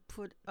floor and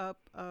put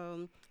up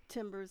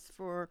timbers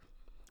for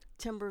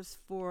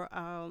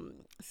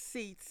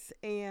seats.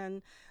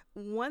 And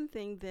one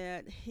thing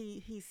that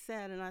he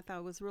said, and I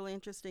thought was really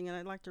interesting, and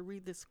I'd like to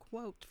read this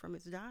quote from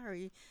his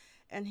diary,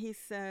 and he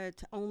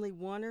said, "Only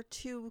one or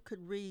two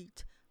could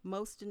read.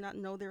 Most do not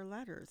know their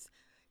letters.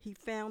 He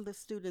found the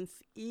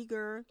students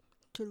eager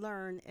to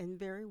learn and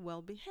very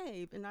well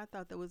behaved." And I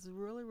thought that was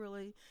really,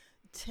 really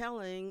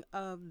telling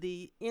of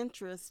the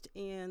interest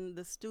in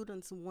the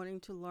students wanting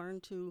to learn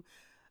to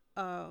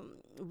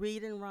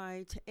read and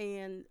write.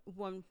 And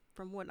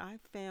from what I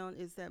found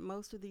is that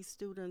most of these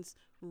students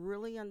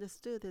really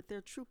understood that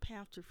their true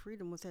path to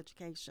freedom was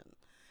education.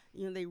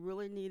 They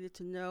really needed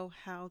to know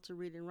how to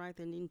read and write.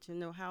 They needed to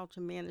know how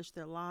to manage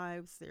their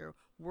lives, their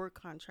work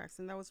contracts,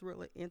 and that was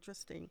really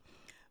interesting.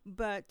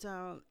 But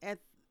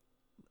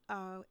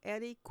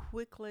Eddy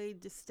quickly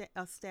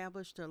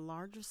established a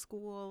larger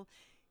school.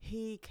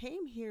 He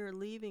came here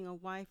leaving a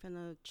wife and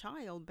a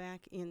child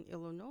back in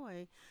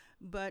Illinois,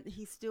 but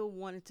he still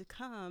wanted to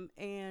come,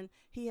 and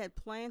he had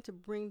planned to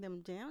bring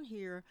them down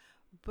here,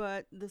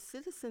 but the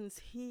citizens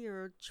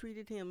here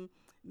treated him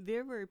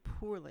very, very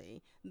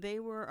poorly.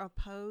 They were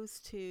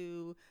opposed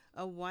to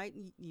a white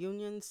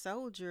Union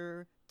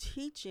soldier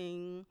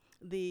teaching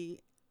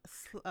the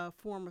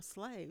former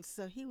slaves.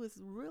 So he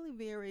was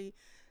really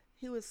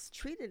he was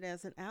treated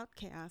as an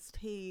outcast.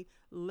 He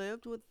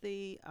lived with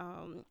the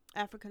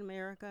African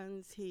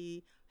Americans.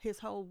 His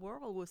whole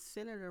world was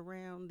centered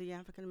around the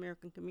African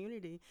American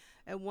community.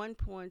 At one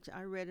point,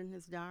 I read in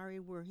his diary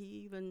where he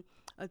even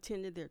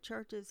attended their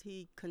churches.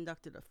 He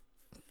conducted a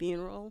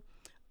funeral.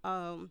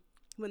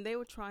 When they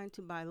were trying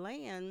to buy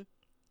land,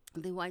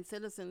 the white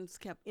citizens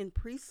kept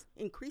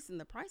increasing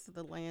the price of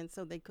the land,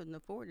 so they couldn't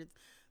afford it.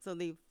 So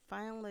they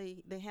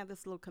had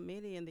this little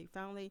committee, and they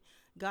finally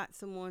got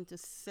someone to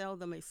sell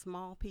them a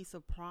small piece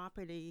of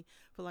property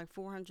for like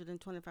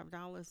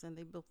 $425, and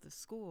they built the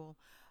school.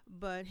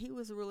 But he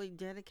was really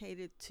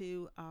dedicated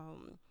to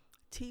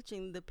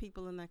teaching the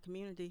people in that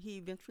community. He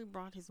eventually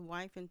brought his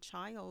wife and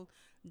child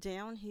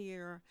down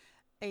here,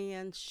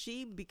 and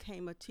she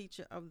became a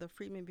teacher of the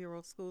Freedmen Bureau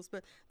of Schools.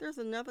 But there's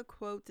another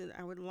quote that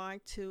I would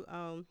like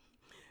to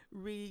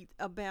read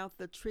about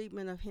the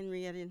treatment of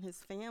Henry Eddy and his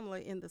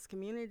family in this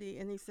community.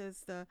 And he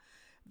says,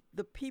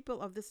 the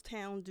people of this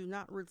town do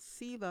not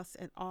receive us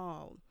at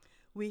all.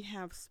 We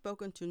have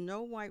spoken to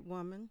no white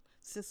woman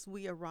since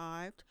we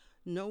arrived.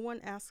 No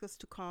one asks us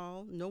to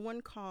call. No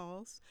one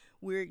calls.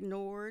 We're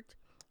ignored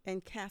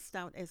and cast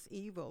out as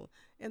evil.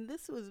 And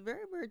this was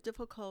very, very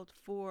difficult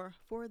for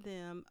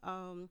them.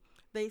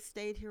 They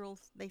stayed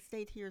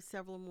here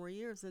several more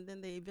years, and then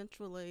they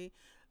eventually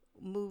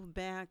moved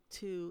back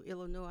to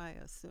Illinois, I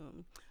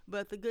assume.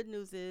 But the good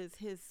news is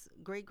his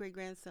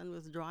great-great-grandson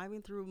was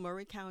driving through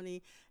Murray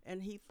County,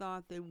 and he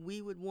thought that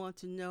we would want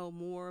to know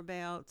more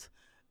about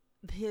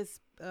his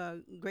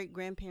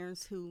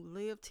great-grandparents who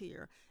lived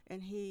here,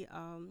 and he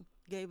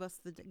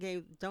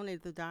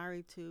donated the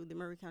diary to the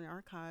Murray County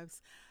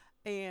Archives.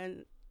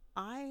 And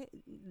I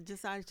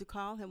decided to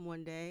call him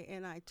one day,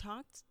 and I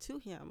talked to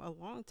him a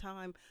long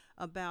time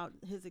about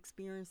his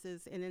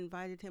experiences and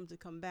invited him to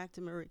come back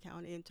to Murray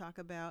County and talk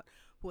about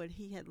what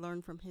he had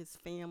learned from his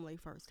family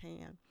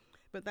firsthand.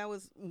 But that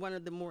was one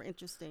of the more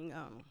interesting.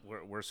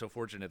 We're so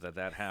fortunate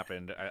that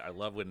happened. I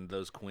love when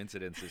those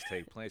coincidences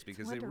take place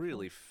because they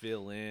really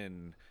fill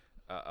in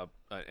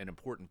an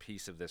important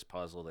piece of this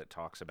puzzle that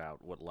talks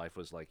about what life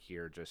was like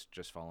here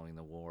just following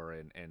the war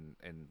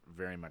and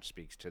very much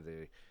speaks to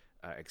the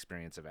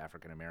experience of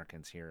African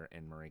Americans here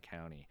in Murray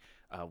County.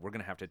 We're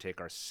going to have to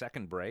take our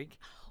second break.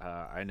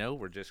 I know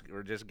we're just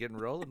getting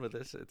rolling with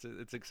this.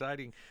 It's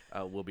exciting.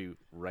 We'll be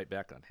right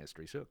back on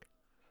History's Hook.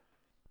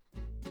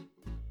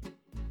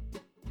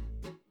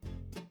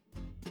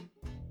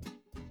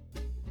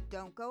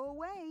 Don't go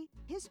away.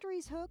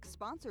 History's Hook,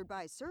 sponsored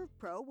by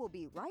ServPro, will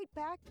be right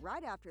back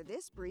right after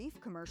this brief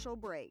commercial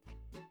break.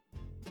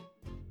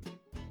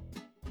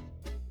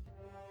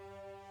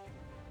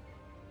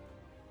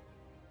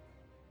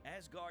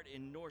 Asgard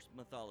in Norse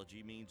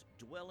mythology means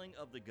dwelling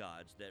of the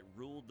gods that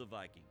ruled the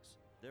Vikings.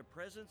 Their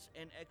presence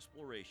and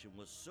exploration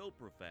was so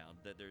profound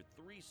that their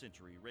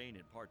 3-century reign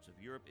in parts of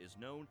Europe is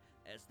known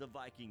as the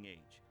Viking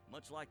Age.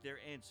 Much like their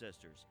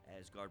ancestors,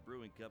 Asgard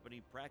Brewing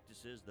Company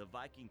practices the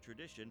Viking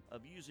tradition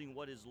of using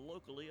what is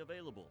locally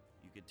available.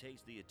 You can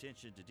taste the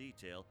attention to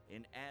detail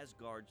in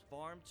Asgard's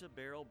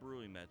farm-to-barrel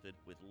brewing method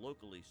with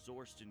locally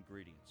sourced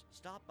ingredients.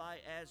 Stop by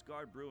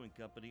Asgard Brewing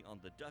Company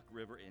on the Duck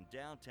River in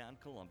downtown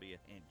Columbia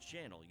and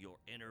channel your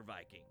inner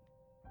Viking.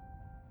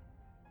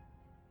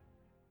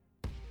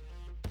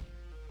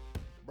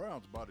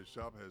 Brown's Body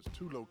Shop has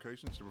 2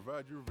 locations to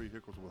provide your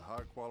vehicles with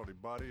high-quality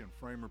body and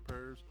frame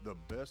repairs, the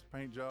best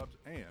paint jobs,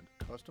 and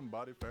custom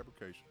body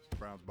fabrications.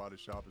 Brown's Body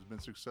Shop has been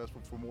successful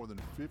for more than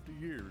 50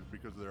 years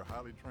because of their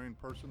highly trained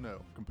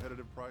personnel,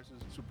 competitive prices,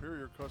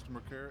 superior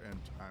customer care, and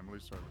timely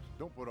service.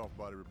 Don't put off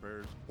body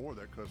repairs or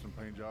that custom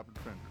paint job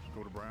at Fenders.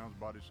 Go to Brown's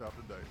Body Shop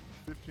today,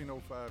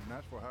 1505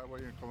 Nashville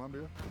Highway in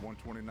Columbia, or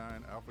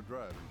 129 Alpha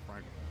Drive in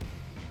Franklin.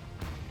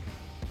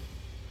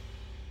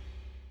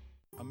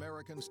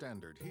 American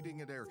Standard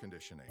Heating and Air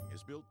Conditioning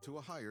is built to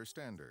a higher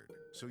standard,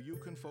 so you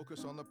can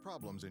focus on the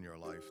problems in your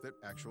life that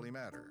actually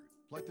matter,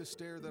 like the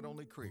stair that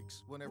only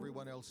creaks when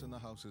everyone else in the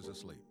house is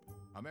asleep.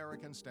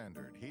 American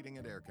Standard Heating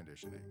and Air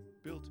Conditioning,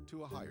 built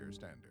to a higher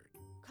standard.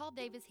 Call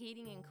Davis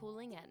Heating and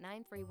Cooling at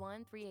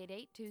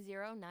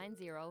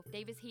 931-388-2090.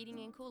 Davis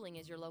Heating and Cooling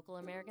is your local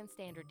American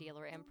Standard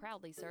dealer and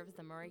proudly serves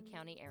the Maury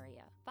County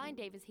area. Find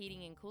Davis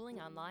Heating and Cooling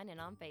online and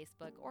on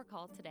Facebook or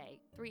call today,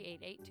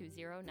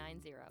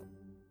 388-2090.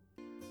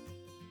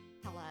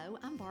 Hello,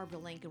 I'm Barbara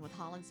Lincoln with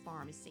Hollins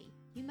Pharmacy.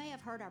 You may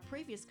have heard our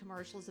previous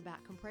commercials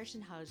about compression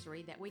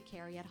hosiery that we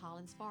carry at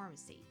Hollins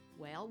Pharmacy.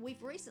 Well,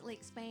 we've recently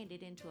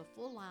expanded into a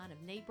full line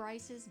of knee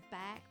braces,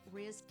 back,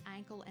 wrist,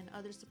 ankle, and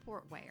other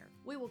support wear.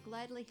 We will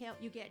gladly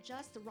help you get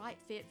just the right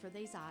fit for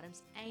these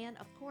items and,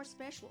 of course,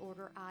 special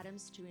order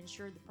items to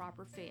ensure the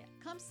proper fit.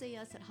 Come see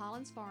us at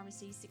Hollins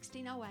Pharmacy,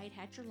 1608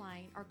 Hatcher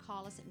Lane, or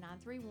call us at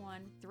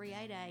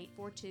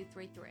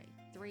 931-388-4233.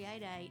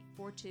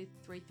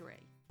 388-4233.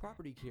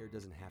 Property care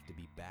doesn't have to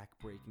be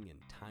back-breaking and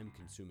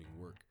time-consuming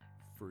work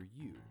for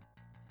you.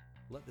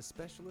 Let the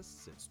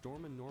specialists at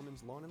Storm &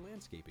 Norman's Lawn and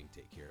Landscaping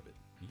take care of it.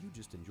 You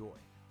just enjoy.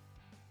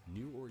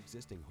 New or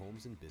existing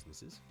homes and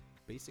businesses,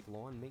 basic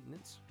lawn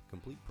maintenance,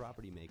 complete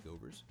property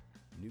makeovers,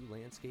 new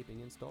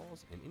landscaping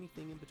installs, and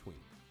anything in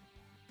between.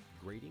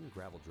 Grading,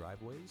 gravel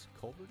driveways,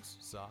 culverts,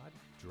 sod,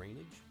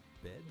 drainage,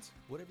 beds,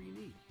 whatever you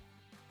need.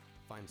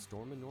 Find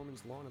Storm &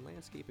 Norman's Lawn and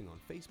Landscaping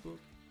on Facebook,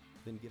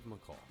 then give them a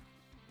call.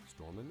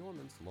 Storm &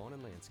 Norman's Lawn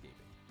and Landscaping.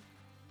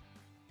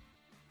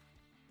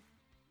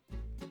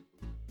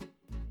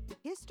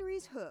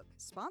 History's Hook,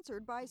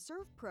 sponsored by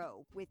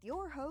ServPro, with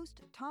your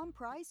host, Tom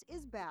Price,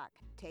 is back.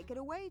 Take it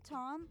away,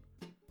 Tom.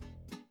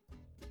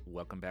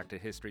 Welcome back to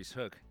History's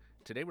Hook.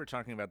 Today we're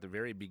talking about the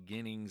very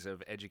beginnings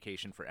of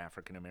education for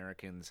African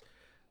Americans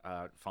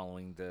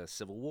following the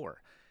Civil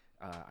War.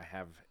 I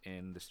have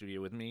in the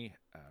studio with me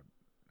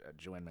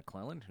Joanne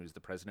McClellan, who's the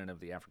president of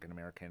the African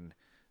American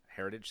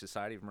Heritage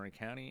Society of Maury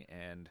County,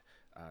 and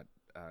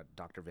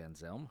Dr. Van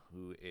Zelm,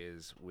 who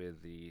is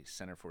with the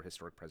Center for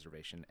Historic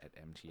Preservation at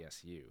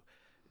MTSU.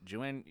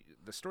 Joanne,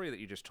 the story that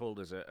you just told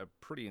is a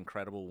pretty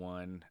incredible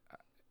one.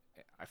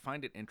 I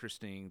find it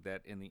interesting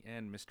that in the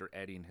end, Mr.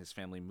 Eddy and his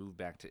family moved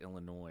back to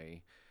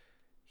Illinois.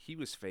 He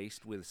was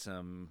faced with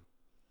some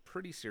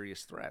pretty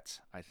serious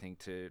threats, I think,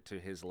 to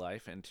his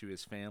life and to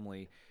his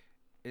family.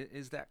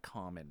 Is that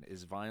common?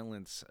 Is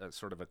violence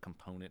sort of a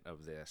component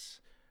of this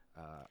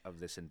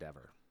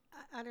endeavor?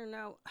 I don't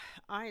know.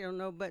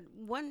 But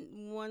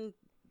one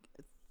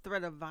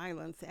threat of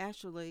violence,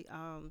 actually,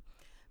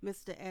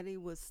 Mr. Eddy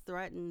was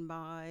threatened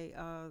by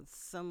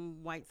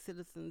some white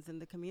citizens in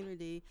the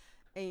community,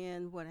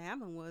 and what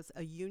happened was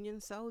a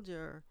Union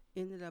soldier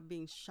ended up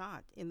being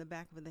shot in the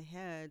back of the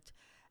head,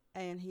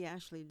 and he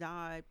actually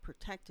died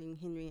protecting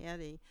Henry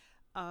Eddy.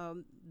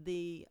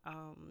 The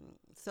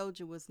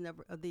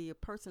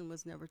person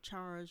was never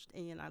charged,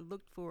 and I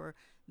looked for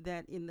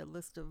that in the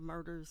list of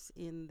murders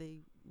in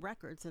the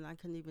records, and I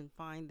couldn't even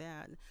find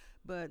that.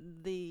 But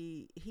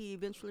he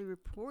eventually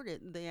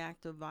reported the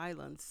act of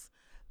violence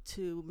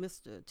to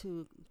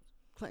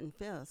Clinton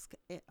Fisk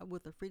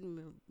with the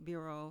Freedmen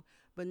Bureau,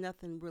 but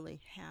nothing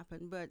really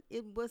happened. But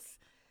it was,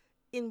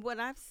 in what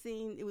I've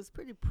seen, it was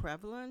pretty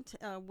prevalent.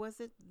 Was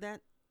it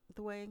that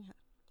way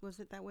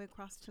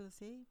across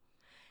Tennessee?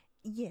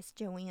 Yes,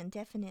 Joanne,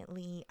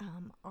 definitely.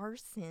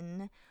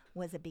 Arson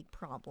was a big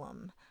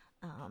problem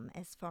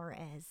as far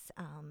as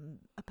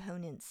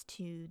opponents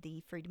to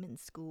the freedmen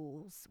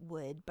schools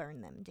would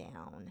burn them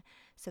down.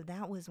 So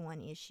that was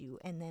one issue.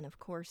 And then, of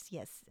course,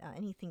 yes,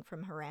 anything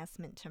from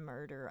harassment to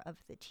murder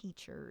of the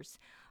teachers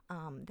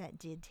that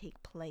did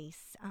take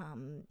place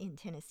in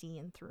Tennessee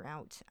and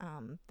throughout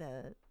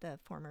the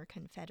former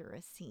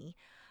Confederacy.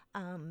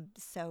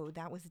 So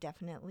that was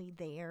definitely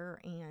there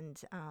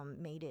and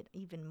made it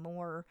even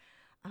more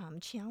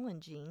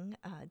challenging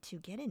to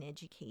get an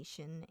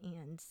education.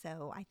 And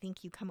so I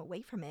think you come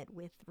away from it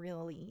with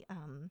really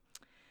an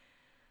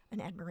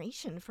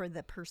admiration for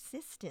the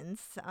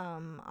persistence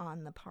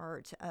on the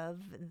part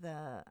of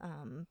the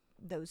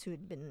those who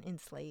had been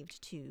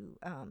enslaved to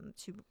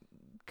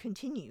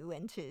continue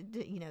and to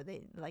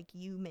they, like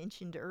you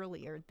mentioned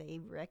earlier, they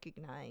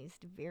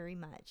recognized very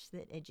much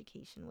that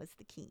education was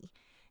the key.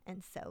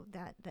 And so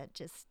that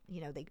just,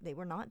 they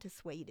were not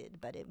dissuaded,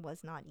 but it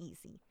was not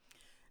easy.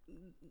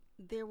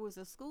 There was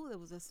a school that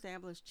was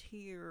established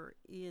here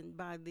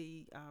by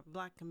the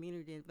black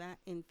community.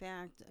 In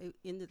fact, it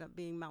ended up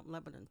being Mount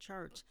Lebanon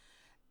Church.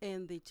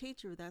 And the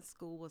teacher of that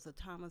school was a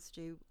Thomas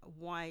J.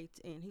 White,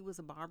 and he was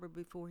a barber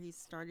before he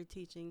started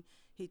teaching.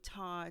 He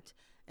taught,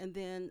 and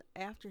then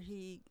after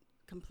he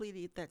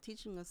completed that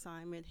teaching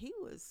assignment, he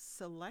was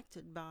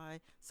selected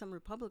by some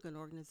Republican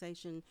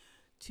organization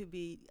to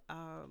be,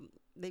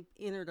 they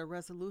entered a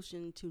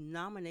resolution to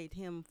nominate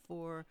him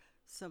for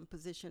some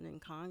position in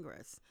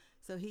Congress.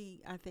 So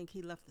I think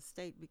he left the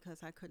state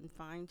because I couldn't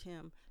find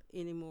him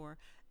anymore.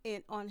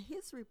 And on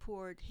his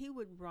report, he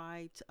would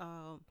write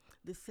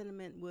the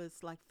sentiment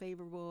was like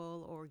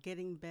favorable or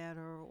getting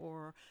better,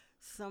 or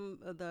some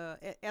of the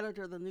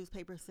editor of the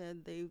newspaper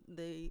said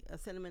the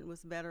sentiment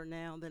was better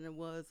now than it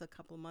was a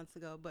couple of months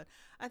ago. But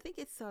I think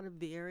it sort of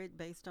varied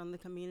based on the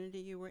community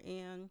you were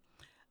in.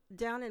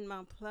 Down in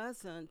Mount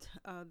Pleasant,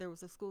 there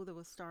was a school that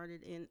was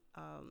started in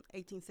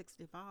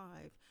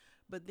 1865.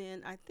 But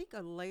then I think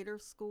a later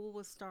school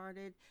was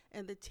started,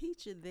 and the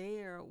teacher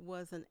there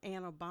was an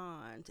Anna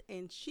Bond,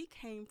 and she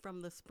came from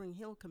the Spring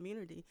Hill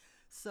community.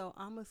 So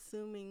I'm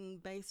assuming,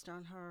 based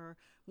on her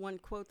one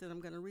quote that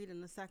I'm going to read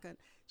in a second,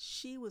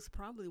 she was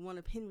probably one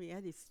of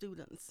Henriette's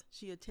students.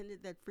 She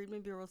attended that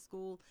Freedmen Bureau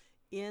School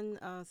in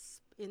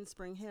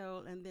Spring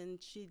Hill, and then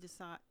she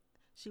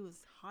was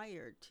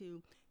hired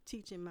to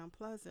teach in Mount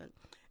Pleasant.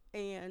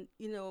 And,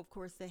 of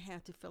course, they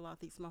had to fill out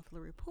these monthly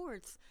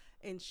reports.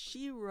 And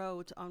she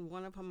wrote on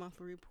one of her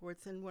monthly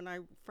reports, and when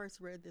I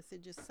first read this,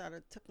 it just sort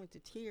of took me to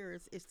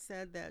tears. It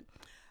said that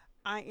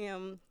I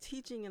am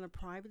teaching in a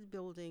private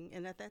building.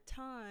 And at that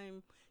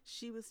time,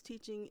 she was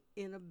teaching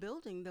in a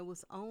building that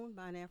was owned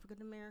by an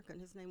African American.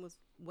 His name was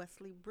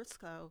Wesley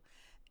Briscoe,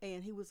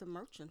 and he was a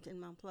merchant in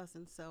Mount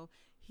Pleasant. So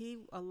he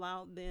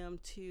allowed them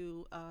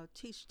to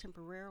teach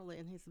temporarily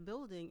in his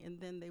building,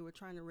 and then they were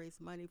trying to raise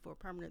money for a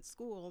permanent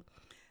school.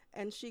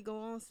 And she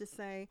goes on to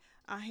say,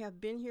 I have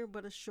been here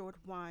but a short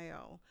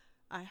while.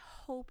 I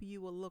hope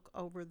you will look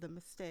over the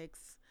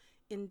mistakes.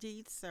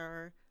 Indeed,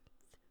 sir,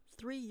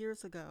 3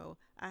 years ago,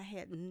 I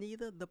had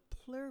neither the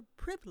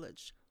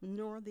privilege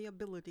nor the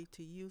ability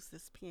to use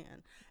this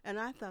pen. And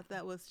I thought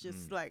that was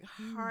just like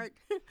heart.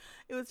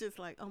 It was just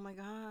like, oh my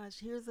gosh,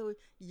 here's a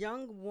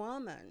young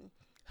woman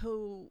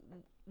who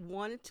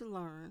wanted to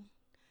learn.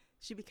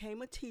 She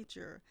became a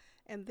teacher.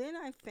 And then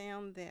I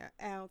found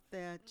out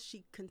that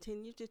she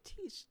continued to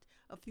teach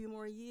a few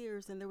more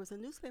years. And there was a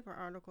newspaper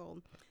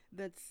article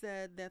that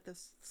said that the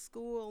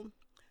school,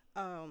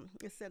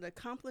 it said,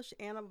 accomplished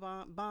Anna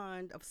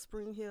Bond of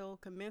Spring Hill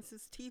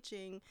commences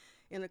teaching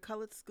in a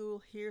colored school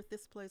here at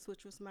this place,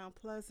 which was Mount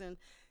Pleasant.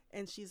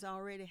 And she's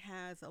already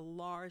has a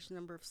large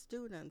number of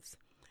students.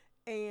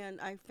 And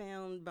I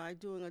found by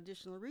doing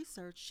additional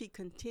research, she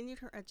continued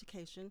her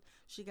education.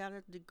 She got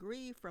a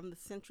degree from the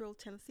Central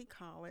Tennessee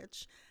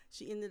College.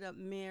 She ended up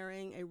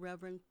marrying a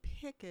Reverend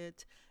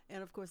Pickett.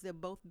 And, of course, they're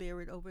both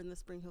buried over in the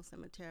Spring Hill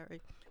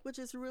Cemetery, which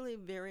is really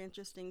very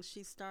interesting.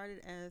 She started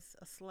as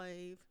a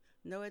slave,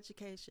 no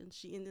education.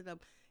 She ended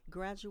up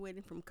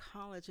graduating from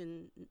college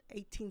in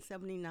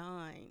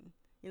 1879.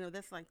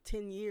 That's like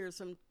 10 years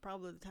from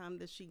probably the time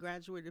that she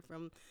graduated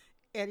from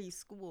Eddy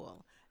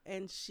School.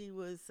 And she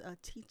was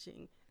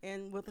teaching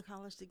and with a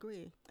college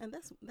degree. And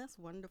that's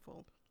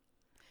wonderful.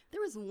 There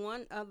was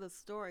one other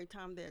story,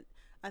 Tom, that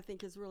I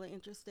think is really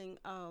interesting.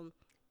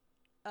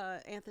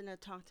 Anthony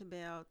talked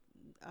about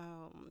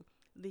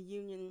the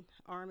Union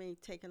Army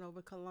taking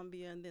over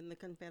Columbia and then the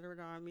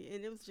Confederate Army.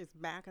 And it was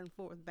just back and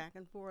forth, back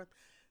and forth.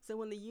 So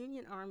when the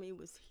Union Army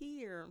was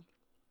here,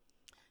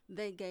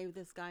 they gave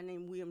this guy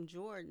named William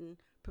Jordan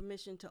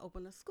permission to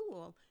open a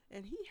school.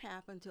 And he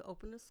happened to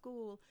open a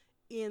school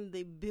in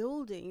the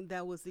building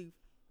that was the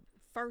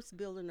first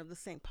building of the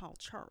St. Paul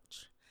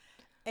Church.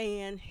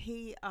 And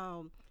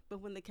but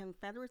when the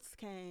Confederates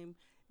came,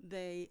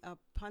 they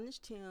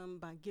punished him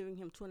by giving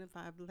him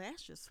 25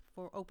 lashes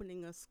for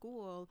opening a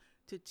school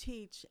to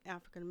teach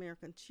African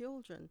American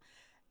children.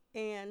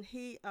 And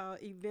he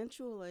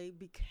eventually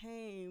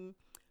became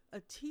a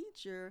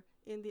teacher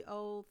in the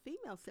old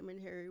female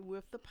seminary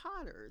with the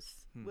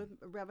Potters, with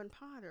Reverend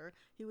Potter.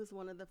 He was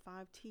one of the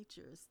 5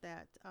 teachers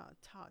that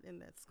taught in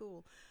that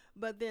school.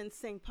 But then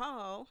St.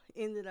 Paul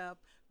ended up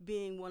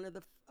being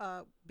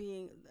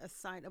being a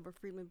site of a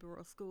Freedmen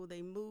Bureau school.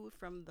 They moved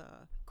from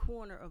the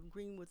corner of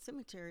Greenwood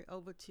Cemetery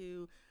over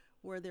to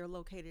where they're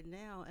located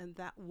now, and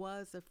that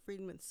was a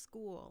Freedmen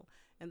school.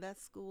 And that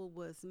school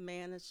was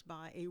managed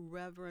by a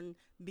Reverend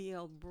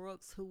B.L.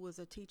 Brooks, who was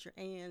a teacher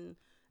and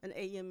an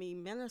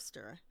AME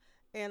minister.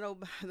 And oh,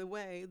 by the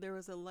way, there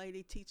was a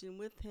lady teaching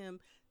with him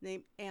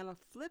named Anna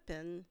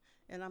Flippin,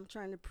 and I'm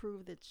trying to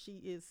prove that she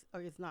is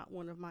or is not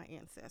one of my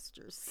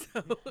ancestors.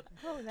 So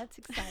oh, that's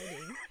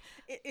exciting.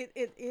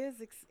 It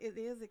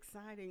is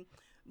exciting,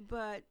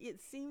 but it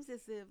seems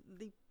as if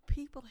the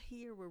people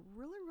here were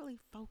really, really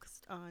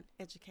focused on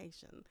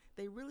education.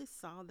 They really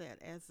saw that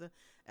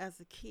as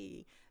a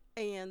key.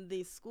 And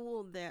the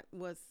school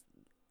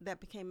that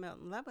became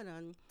Mount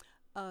Lebanon,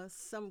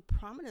 some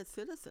prominent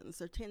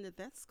citizens attended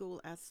that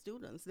school as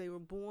students. They were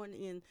born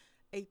in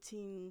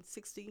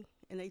 1860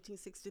 and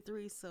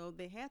 1863, so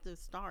they had to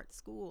start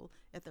school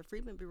at the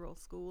Freedmen Bureau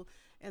School,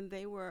 and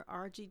they were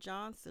R.G.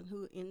 Johnson,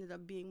 who ended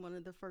up being one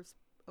of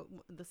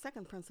the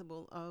second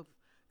principal of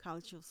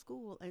College Hill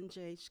School, and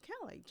J.H.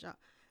 Kelly,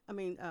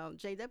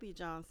 J.W.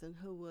 Johnson,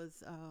 who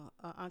was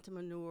an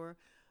entrepreneur.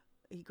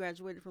 He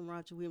graduated from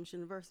Roger Williams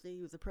University.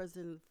 He was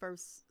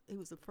He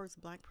was the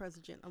first black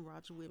president of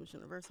Roger Williams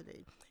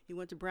University. He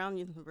went to Brown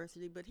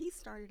University, but he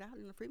started out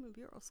in the Freedmen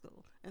Bureau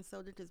School, and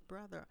so did his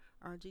brother,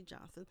 R.G.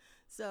 Johnson.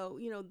 So,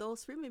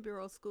 those Freedmen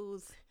Bureau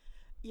schools,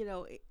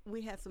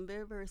 we had some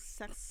very, very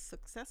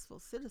successful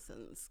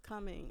citizens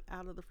coming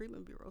out of the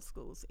Freedmen Bureau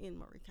schools in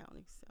Maury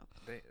County. So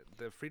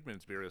the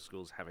Freedmen's Bureau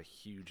schools have a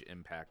huge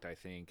impact, I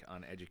think,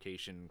 on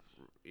education.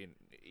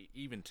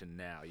 Even to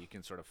now, you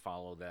can sort of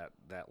follow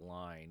that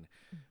line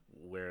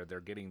where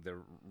they're getting the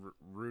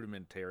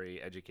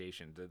rudimentary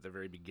education, the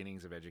very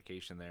beginnings of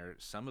education there.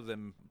 Some of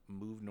them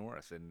move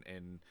north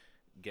and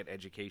get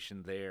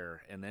education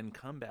there and then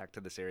come back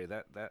to this area.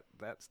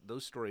 That's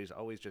those stories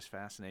always just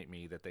fascinate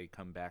me, that they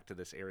come back to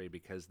this area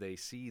because they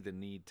see the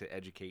need to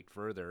educate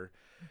further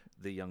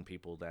the young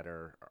people that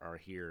are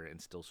here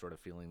and still sort of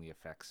feeling the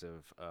effects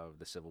of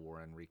the Civil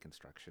War and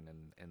Reconstruction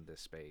in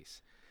this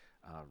space.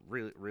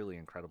 Really, really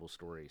incredible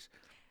stories.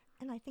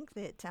 And I think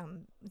that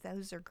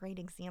those are great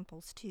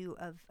examples, too,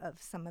 of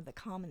some of the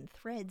common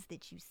threads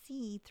that you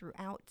see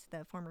throughout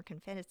the former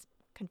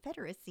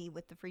Confederacy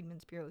with the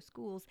Freedmen's Bureau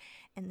schools,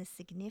 and the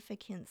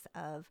significance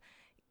of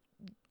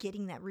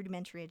getting that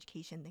rudimentary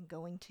education, then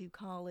going to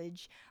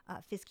college.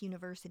 Fisk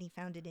University,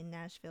 founded in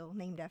Nashville,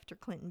 named after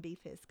Clinton B.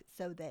 Fisk,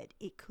 so that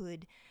it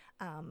could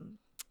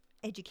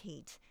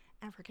educate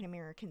African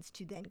Americans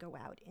to then go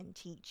out and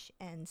teach.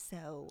 And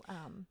so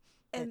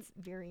that's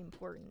very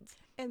important.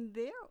 And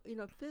there,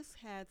 Fisk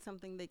had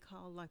something they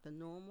called like the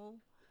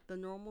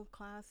normal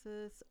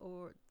classes,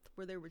 or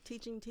where they were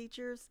teaching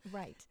teachers.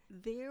 Right.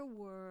 There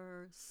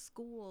were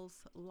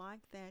schools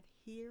like that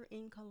here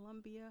in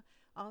Columbia,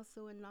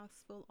 also in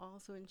Knoxville,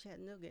 also in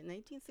Chattanooga. In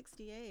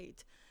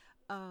 1868,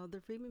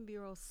 the Freedmen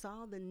Bureau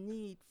saw the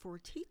need for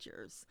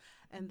teachers,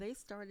 and they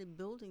started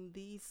building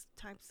these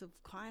types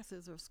of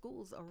classes or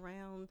schools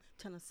around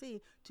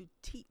Tennessee to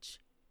teach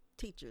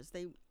teachers.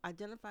 They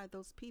identified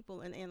those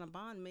people, and Anna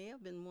Bond may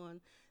have been one.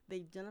 They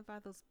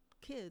identified those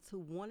kids who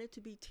wanted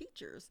to be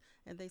teachers,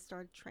 and they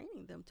started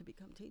training them to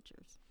become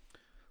teachers.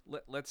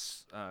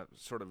 Let's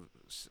sort of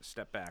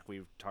step back.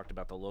 We've talked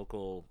about the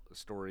local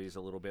stories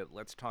a little bit.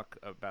 Let's talk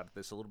about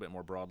this a little bit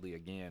more broadly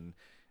again.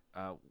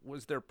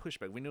 Was there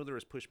pushback? We know there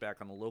was pushback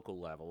on the local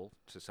level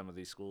to some of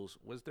these schools.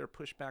 Was there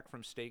pushback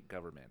from state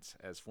governments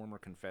as former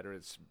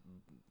Confederates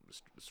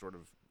sort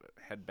of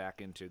head back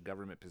into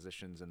government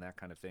positions and that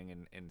kind of thing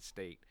in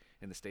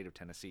the state of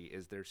Tennessee?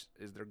 Is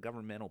there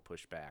governmental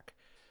pushback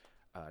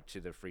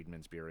to the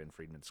Freedmen's Bureau and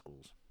Freedmen's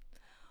schools?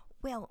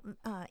 Well,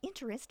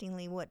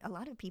 interestingly, what a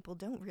lot of people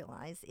don't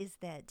realize is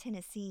that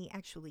Tennessee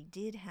actually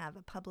did have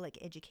a public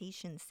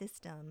education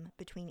system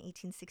between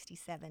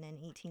 1867 and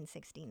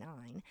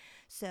 1869.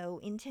 So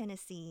in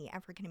Tennessee,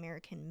 African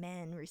American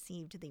men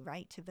received the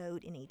right to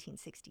vote in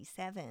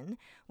 1867,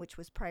 which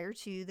was prior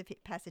to the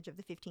passage of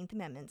the 15th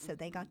Amendment. So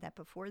they got that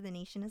before the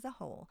nation as a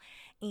whole.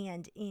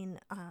 And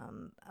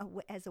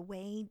as a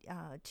way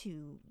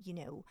to,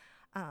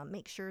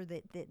 make sure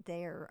that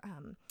their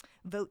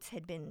votes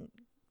had been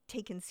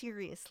taken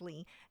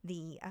seriously,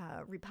 the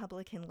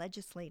Republican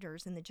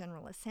legislators in the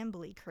General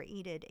Assembly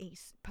created a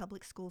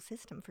public school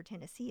system for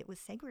Tennessee. It was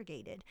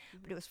segregated,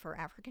 but it was for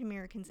African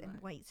Americans and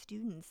white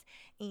students,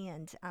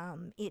 and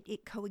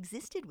it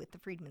coexisted with the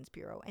Freedmen's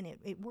Bureau, and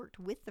it worked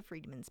with the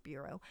Freedmen's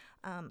Bureau.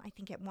 I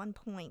think at one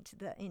point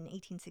in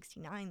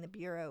 1869, the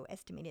Bureau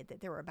estimated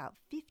that there were about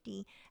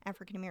 50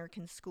 African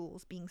American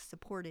schools being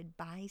supported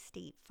by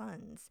state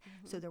funds.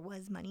 So there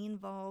was money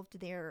involved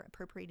there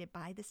appropriated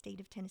by the state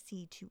of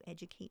Tennessee to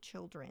educate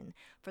children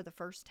for the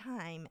first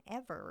time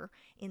ever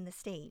in the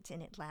state,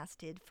 and it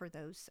lasted for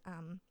those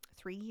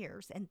 3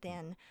 years. And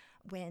then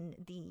when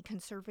the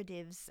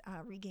conservatives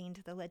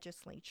regained the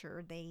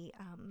legislature, they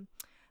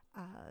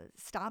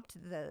stopped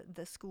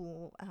the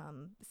school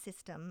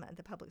system,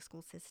 the public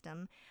school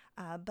system,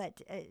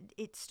 but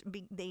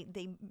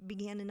they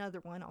began another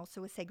one,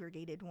 also a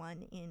segregated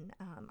one in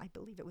I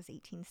believe it was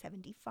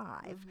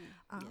 1875,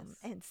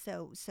 and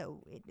so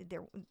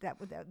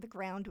the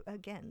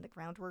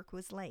groundwork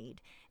was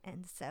laid,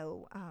 and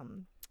so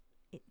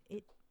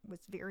it was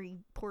very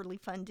poorly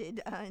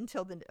funded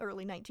until the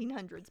early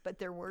 1900s, but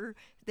there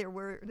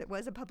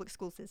was a public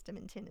school system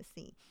in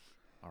Tennessee.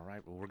 All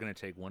right, well, we're going to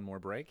take one more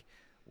break.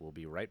 We'll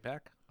be right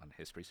back on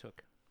History's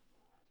Hook.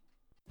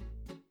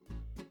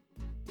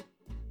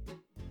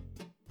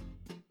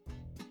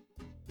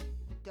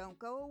 Don't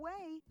go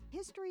away.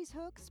 History's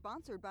Hook,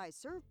 sponsored by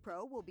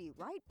ServPro, will be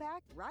right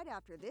back right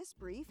after this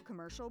brief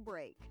commercial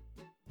break.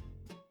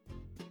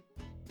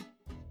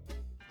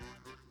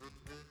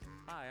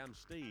 Hi, I'm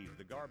Steve,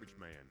 the garbage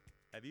man.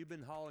 Have you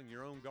been hauling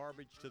your own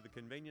garbage to the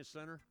convenience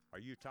center? Are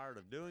you tired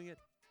of doing it?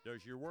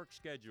 Does your work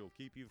schedule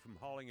keep you from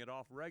hauling it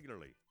off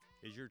regularly?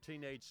 Is your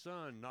teenage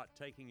son not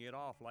taking it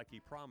off like he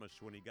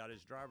promised when he got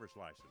his driver's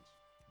license?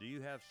 Do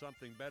you have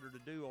something better to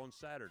do on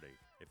Saturday?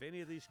 If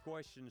any of these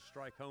questions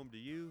strike home to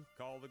you,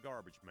 call the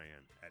Garbage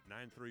Man at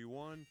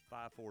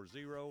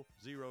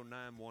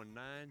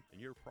 931-540-0919 and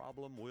your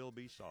problem will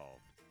be solved.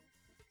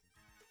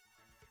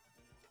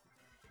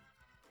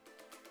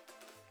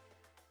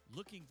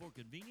 Looking for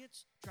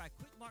convenience? Try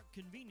Quick Mart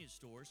convenience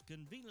stores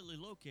conveniently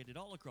located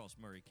all across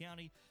Murray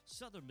County,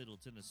 southern Middle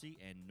Tennessee,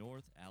 and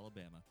North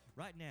Alabama.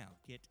 Right now,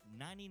 get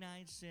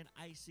 99-cent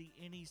icy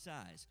any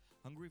size.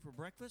 Hungry for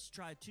breakfast?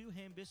 Try 2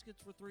 ham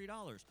biscuits for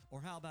 $3.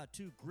 Or how about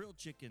 2 grilled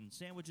chicken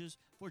sandwiches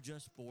for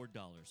just $4?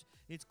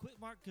 It's Quick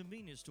Mart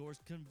convenience stores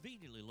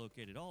conveniently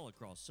located all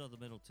across southern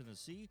Middle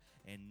Tennessee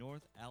and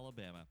North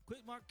Alabama.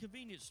 Quick Mart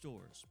convenience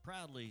stores,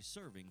 proudly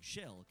serving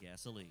Shell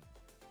gasoline.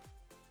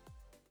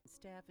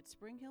 Staff at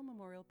Spring Hill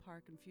Memorial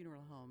Park and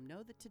Funeral Home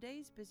know that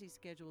today's busy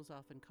schedules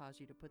often cause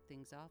you to put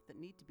things off that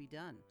need to be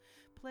done.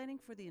 Planning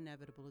for the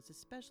inevitable is a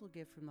special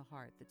gift from the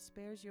heart that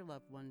spares your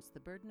loved ones the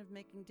burden of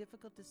making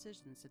difficult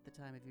decisions at the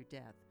time of your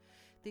death.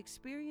 The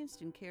experienced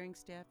and caring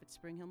staff at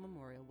Spring Hill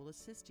Memorial will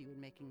assist you in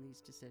making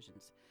these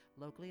decisions.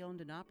 Locally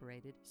owned and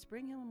operated,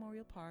 Spring Hill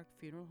Memorial Park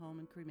Funeral Home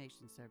and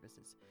Cremation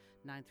Services,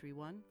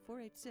 931-486-0059.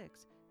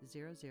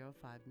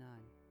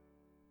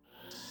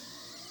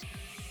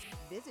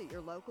 Visit your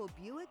local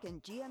Buick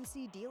and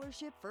GMC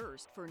dealership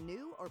first for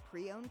new or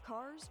pre-owned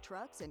cars,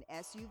 trucks, and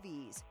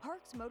SUVs.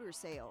 Parks Motor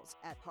Sales.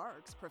 At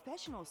Parks,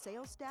 professional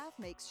sales staff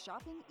makes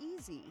shopping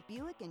easy.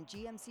 Buick and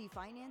GMC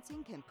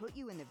financing can put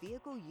you in the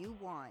vehicle you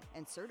want,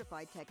 and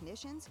certified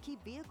technicians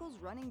keep vehicles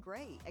running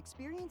great.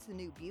 Experience the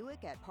new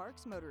Buick at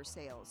Parks Motor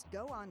Sales.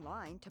 Go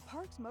online to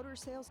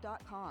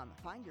parksmotorsales.com.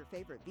 Find your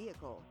favorite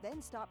vehicle,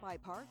 then stop by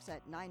Parks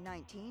at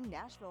 919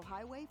 Nashville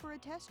Highway for a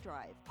test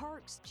drive.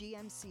 Parks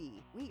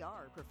GMC. We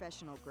are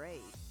professional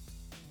grade.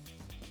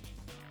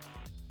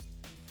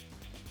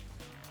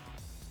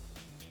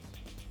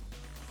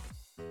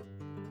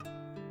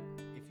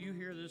 If you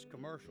hear this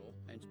commercial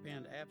and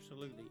spend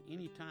absolutely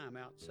any time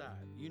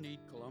outside, you need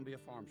Columbia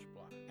Farm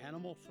Supply.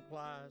 Animal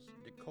supplies,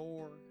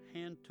 decor,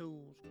 hand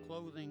tools,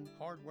 clothing,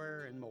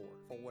 hardware, and more.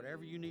 For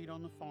whatever you need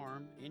on the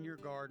farm, in your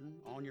garden,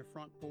 on your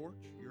front porch,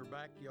 your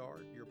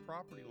backyard, your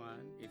property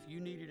line, if you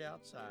need it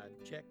outside,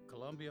 check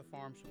Columbia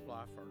Farm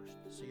Supply first.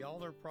 See all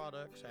their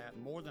products at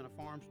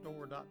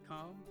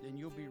morethan-a-farmstore.com, then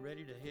you'll be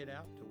ready to head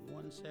out to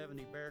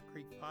 170 Bear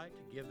Creek Pike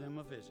to give them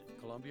a visit.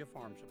 Columbia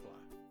Farm Supply.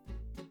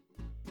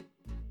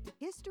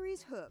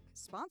 History's Hook,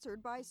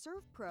 sponsored by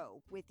Surf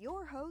Pro, with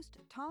your host,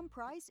 Tom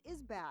Price,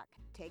 is back.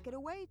 Take it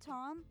away,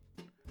 Tom.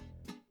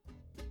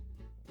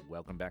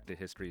 Welcome back to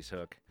History's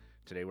Hook.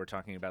 Today we're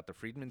talking about the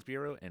Freedmen's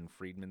Bureau and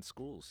Freedmen's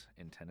Schools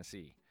in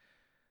Tennessee.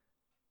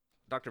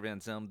 Dr.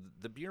 Van Zelm,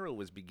 the Bureau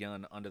was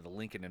begun under the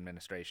Lincoln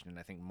administration in,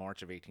 I think,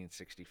 March of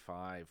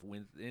 1865.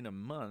 Within a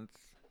month,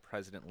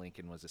 President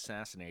Lincoln was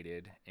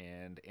assassinated,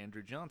 and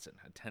Andrew Johnson,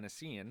 a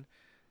Tennessean,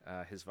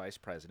 his vice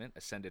president,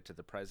 ascended to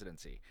the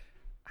presidency.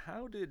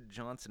 How did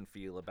Johnson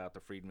feel about the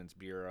Freedmen's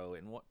Bureau,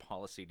 and what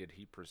policy did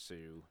he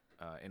pursue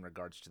in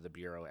regards to the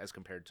Bureau as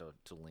compared to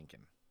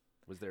Lincoln?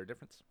 Was there a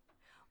difference?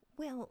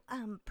 Well,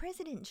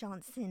 President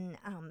Johnson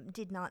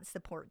did not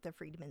support the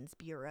Freedmen's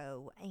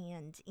Bureau,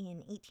 and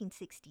in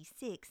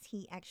 1866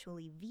 he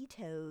actually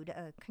vetoed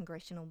a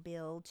congressional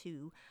bill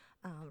to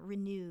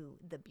renew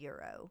the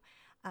Bureau.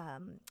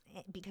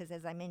 Because,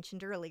 as I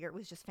mentioned earlier, it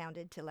was just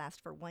founded to last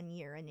for 1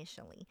 year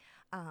initially.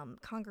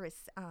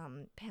 Congress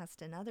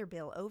passed another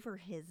bill over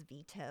his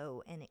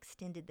veto and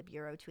extended the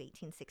Bureau to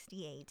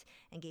 1868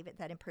 and gave it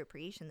that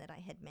appropriation that I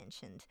had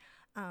mentioned.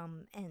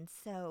 And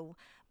so,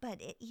 but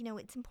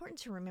it's important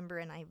to remember,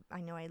 and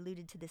I know I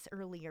alluded to this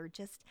earlier,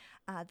 just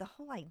the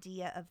whole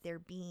idea of there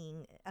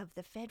being, of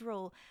the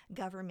federal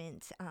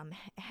government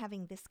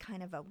having this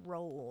kind of a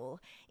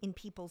role in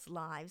people's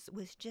lives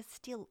was just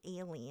still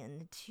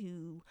alien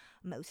to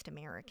most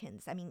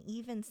Americans. I mean,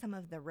 even some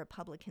of the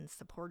Republican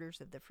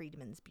supporters of the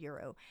Freedmen's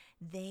Bureau,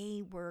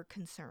 they were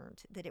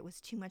concerned that it was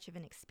too much of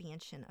an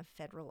expansion of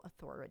federal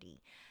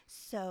authority.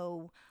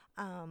 So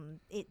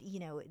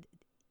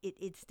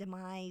its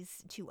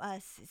demise to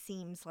us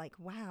seems like,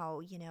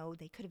 wow,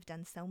 they could have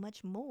done so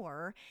much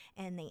more,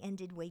 and they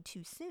ended way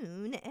too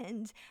soon,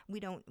 and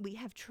we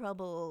have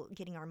trouble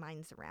getting our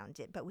minds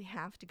around it. But we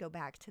have to go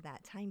back to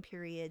that time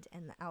period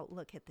and the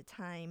outlook at the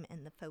time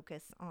and the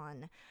focus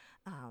on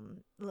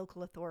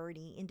local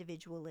authority,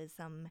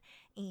 individualism,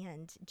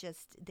 and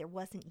just there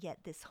wasn't yet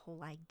this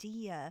whole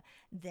idea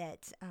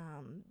that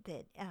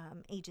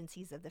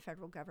agencies of the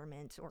federal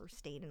government or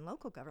state and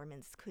local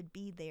governments could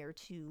be there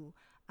to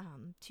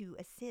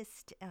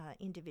assist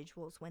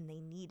individuals when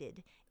they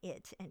needed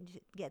it and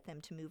get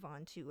them to move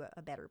on to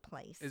a better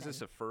place. Is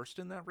this a first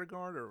in that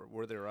regard, or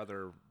were there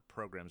other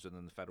programs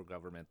within the federal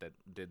government that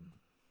did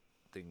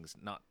things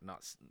not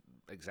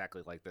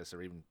exactly like this,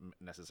 or even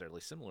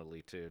necessarily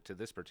similarly to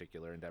this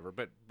particular endeavor.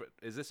 But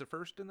is this a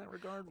first in that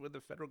regard with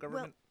the federal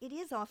government? Well, it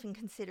is often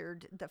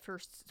considered the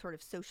first sort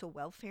of social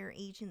welfare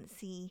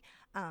agency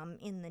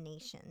in the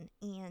nation,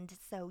 and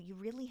so you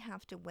really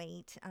have to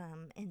wait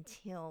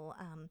until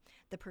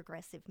the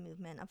progressive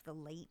movement of the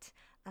late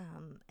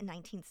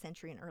 19th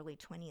century and early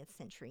 20th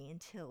century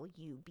until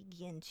you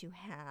begin to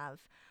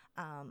have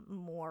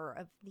more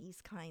of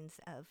these kinds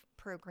of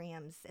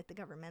programs at the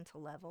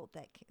governmental level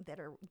that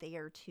are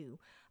there to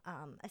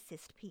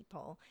assist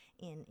people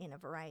in a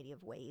variety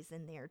of ways,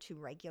 and there to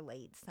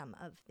regulate some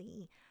of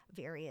the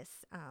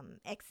various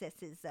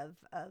excesses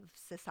of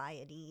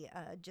society,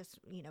 just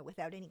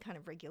without any kind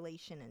of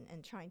regulation,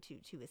 and trying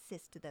to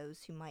assist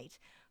those who might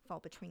fall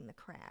between the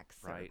cracks,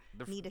 right?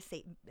 Or need a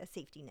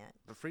safety net.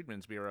 The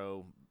Freedmen's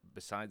Bureau,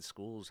 besides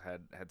schools,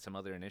 had some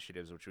other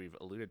initiatives which we've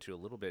alluded to a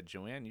little bit.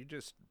 Joanne, you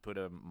just put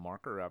a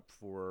marker up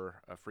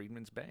for a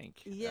Freedmen's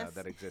Bank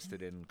that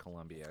existed in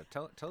Columbia.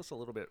 Tell us a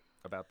little bit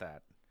about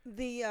that.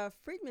 The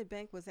Freedman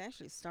Bank was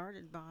actually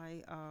started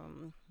by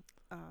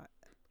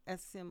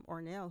S.M.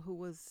 Ornell, who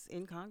was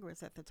in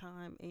Congress at the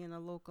time and a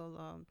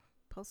local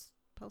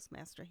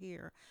postmaster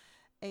here.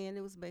 And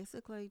it was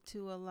basically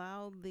to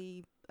allow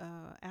the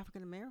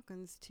African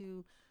Americans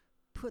to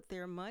put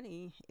their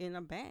money in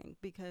a bank,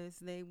 because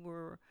they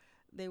were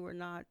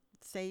not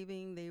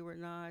saving, they were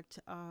not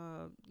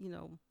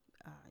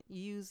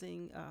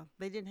using,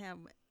 they didn't have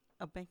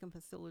a banking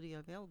facility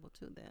available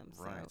to them.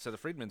 Right. So the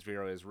Freedmen's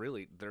Bureau is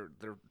really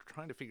they're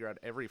trying to figure out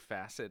every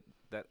facet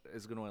that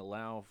is going to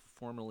allow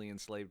formerly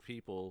enslaved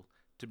people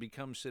to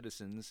become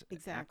citizens,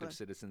 active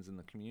citizens in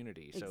the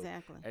community. So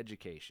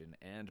education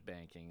and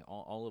banking,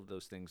 all of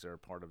those things are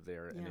part of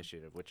their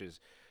initiative, which is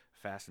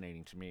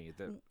fascinating to me.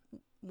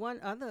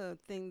 One other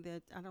thing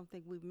that I don't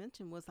think we've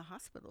mentioned was the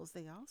hospitals.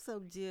 They also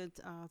did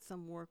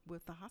some work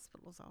with the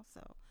hospitals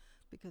also,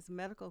 because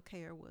medical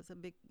care was a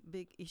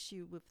big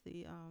issue with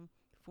the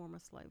former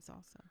slaves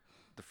also.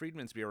 The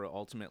Freedmen's Bureau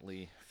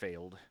ultimately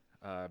failed,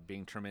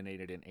 being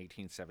terminated in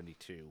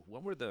 1872.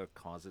 What were the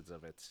causes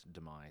of its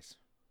demise?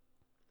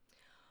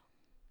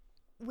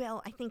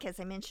 Well, I think, as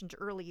I mentioned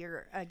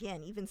earlier,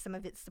 again, even some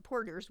of its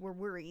supporters were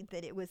worried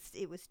that it was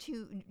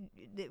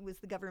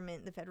the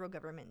government, the federal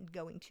government,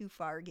 going too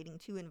far, getting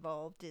too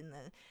involved in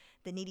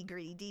the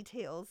nitty-gritty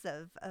details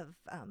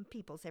of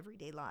people's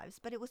everyday lives.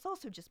 But it was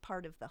also just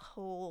part of the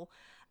whole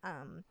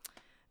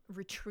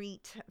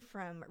retreat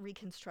from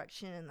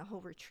Reconstruction and the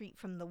whole retreat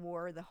from the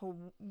war, the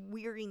whole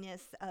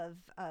weariness of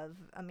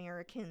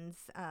Americans,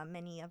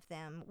 many of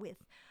them with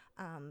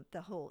the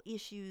whole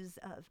issues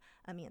of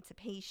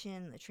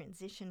emancipation, the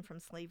transition from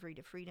slavery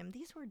to freedom.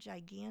 These were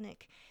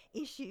gigantic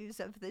issues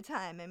of the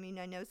time. I mean,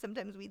 I know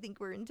sometimes we think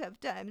we're in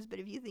tough times, but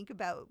if you think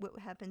about what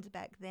happened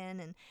back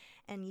then,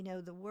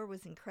 and the war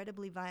was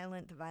incredibly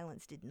violent. The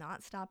violence did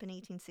not stop in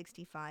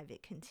 1865.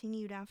 It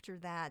continued after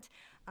that.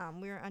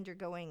 We're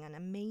undergoing an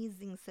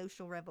amazing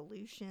social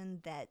revolution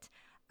that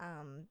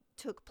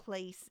took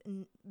place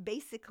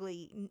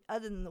basically,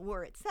 other than the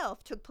war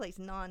itself, took place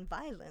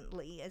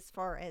non-violently, as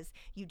far as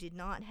you did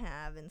not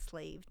have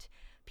enslaved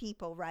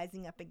people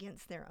rising up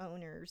against their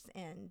owners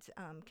and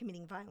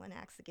committing violent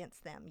acts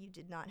against them. You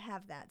did not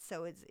have that.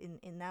 So it's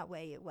in that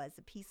way, it was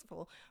a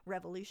peaceful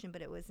revolution,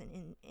 but it was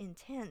an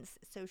intense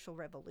social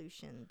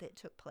revolution that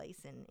took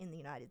place in the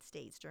United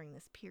States during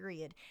this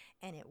period.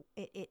 And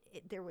it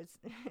there was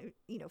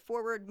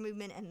forward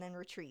movement and then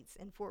retreats,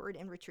 and forward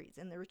and retreats,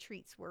 and the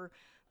retreats were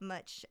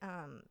much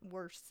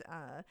worse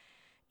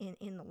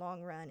in the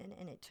long run,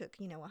 and it took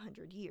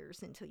 100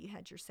 years until you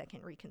had your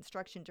second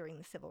Reconstruction during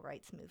the Civil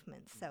Rights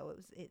Movement. So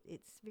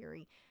it's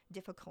very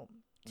difficult.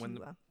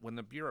 When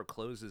the Bureau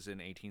closes in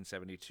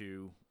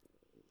 1872,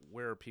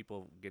 where are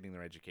people getting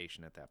their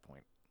education at that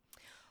point?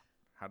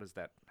 How does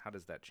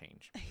that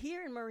change?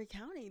 Here in Maury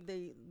County,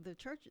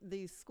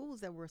 the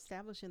schools that were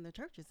established in the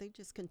churches, they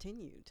just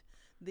continued.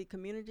 The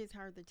communities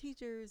hired the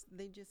teachers.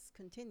 They just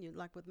continued,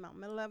 like with Mount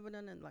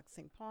Lebanon and like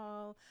St.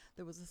 Paul.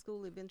 There was a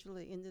school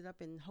eventually ended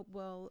up in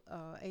Hopewell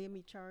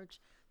AME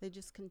Church. They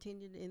just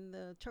continued in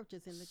the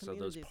churches in the communities. So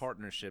those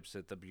partnerships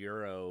that the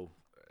Bureau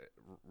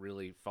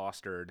really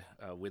fostered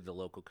with the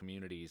local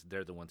communities,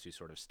 they're the ones who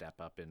sort of step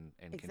up and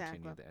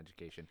continue the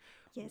education.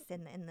 Yes,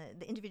 and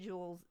the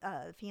individuals,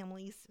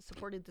 families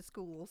supported the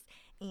schools.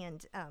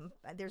 And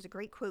there's a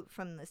great quote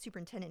from the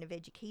superintendent of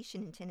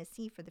education in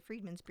Tennessee for the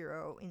Freedmen's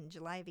Bureau in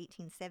July of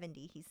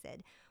 1870. He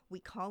said, "We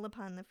call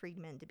upon the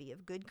freedmen to be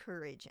of good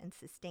courage and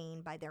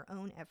sustain by their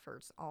own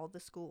efforts all the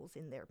schools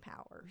in their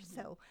power." Mm-hmm.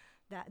 So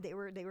that they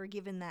were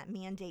given that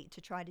mandate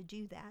to try to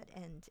do that,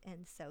 and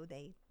so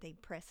they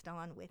pressed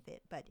on with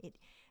it. But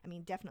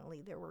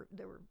definitely there were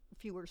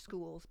fewer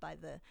schools by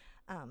the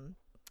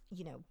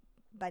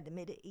by the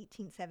mid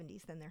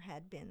 1870s than there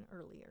had been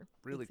earlier.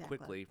 Really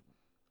quickly,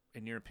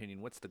 in your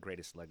opinion, what's the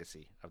greatest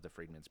legacy of the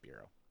Freedmen's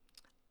Bureau?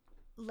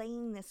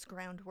 laying this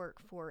groundwork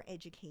for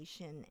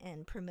education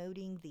and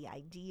promoting the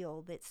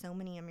ideal that so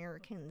many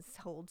Americans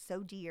hold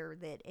so dear,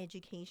 that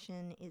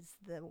education is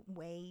the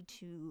way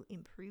to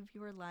improve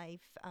your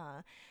life,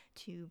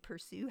 to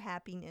pursue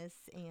happiness,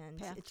 and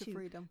path to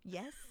freedom.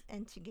 Yes,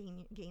 and to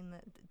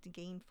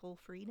gain full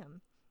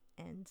freedom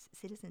and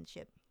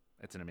citizenship.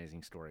 That's an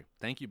amazing story.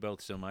 Thank you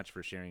both so much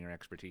for sharing your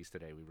expertise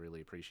today. We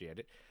really appreciate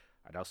it.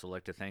 I'd also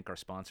like to thank our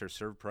sponsor,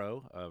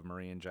 ServPro of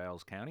Murray and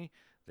Giles County.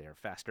 They are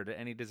faster to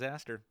any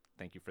disaster.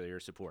 Thank you for your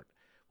support.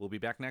 We'll be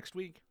back next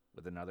week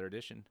with another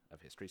edition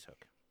of History's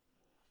Hook.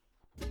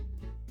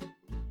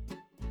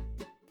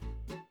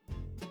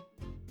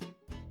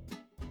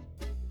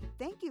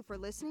 Thank you for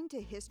listening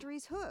to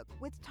History's Hook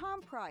with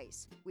Tom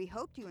Price. We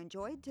hoped you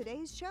enjoyed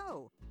today's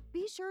show.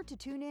 Be sure to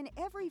tune in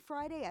every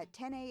Friday at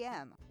 10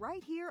 a.m.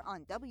 right here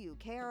on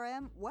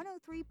WKRM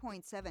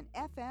 103.7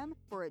 FM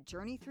for a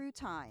journey through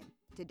time.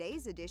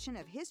 Today's edition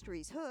of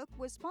History's Hook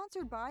was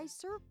sponsored by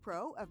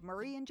ServPro of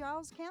Murray and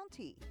Giles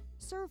County.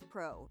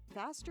 ServPro,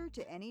 faster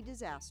to any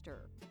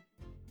disaster.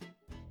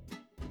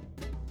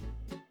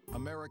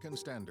 American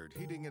Standard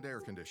Heating and Air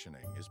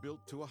Conditioning is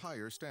built to a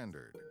higher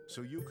standard,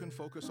 so you can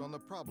focus on the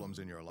problems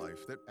in your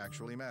life that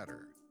actually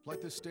matter,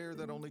 like the stair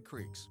that only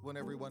creaks when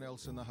everyone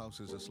else in the house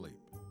is asleep.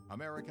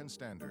 American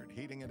Standard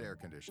Heating and Air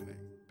Conditioning,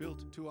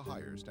 built to a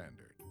higher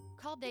standard.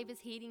 Call Davis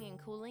Heating and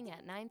Cooling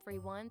at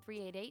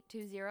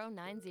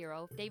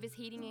 931-388-2090. Davis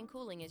Heating and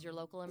Cooling is your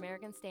local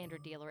American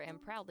Standard dealer and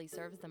proudly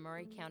serves the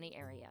Murray County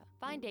area.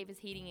 Find Davis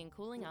Heating and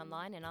Cooling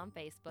online and on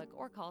Facebook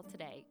or call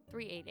today,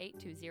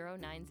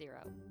 388-2090.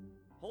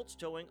 Holtz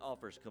Towing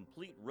offers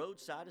complete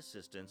roadside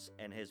assistance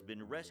and has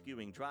been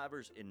rescuing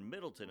drivers in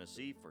Middle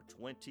Tennessee for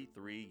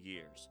 23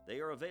 years. They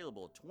are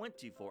available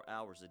 24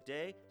 hours a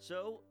day,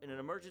 so in an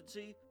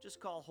emergency, just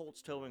call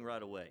Holtz Towing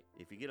right away.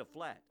 If you get a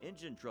flat,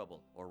 engine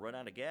trouble, or run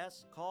out of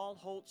gas, call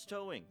Holtz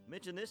Towing.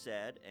 Mention this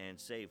ad and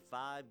save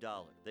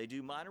 $5. They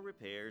do minor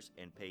repairs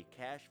and pay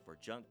cash for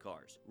junk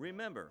cars.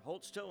 Remember,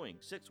 Holtz Towing,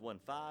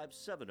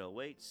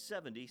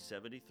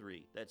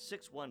 615-708-7073. That's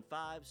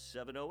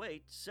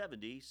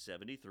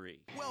 615-708-7073.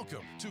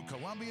 Welcome to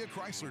Columbia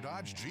Chrysler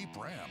Dodge Jeep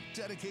Ram,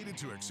 dedicated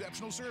to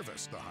exceptional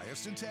service, the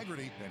highest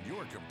integrity, and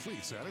your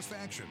complete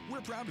satisfaction.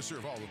 We're proud to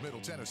serve all of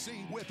Middle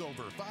Tennessee with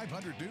over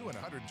 500 new and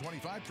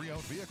 125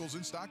 pre-owned vehicles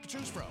in stock to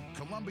choose from.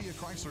 Columbia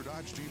Chrysler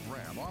Dodge Jeep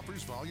Ram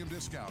offers volume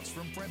discounts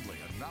from friendly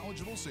and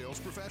knowledgeable sales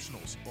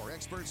professionals or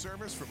expert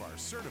service from our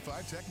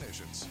certified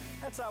technicians.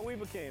 That's how we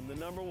became the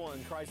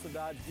 #1 Chrysler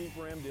Dodge Jeep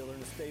Ram dealer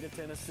in the state of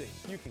Tennessee.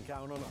 You can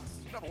count on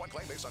us. #1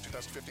 claim based on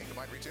 2015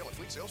 combined retail and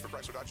fleet sales for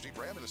Chrysler Dodge Jeep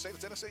Ram in the state of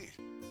Tennessee.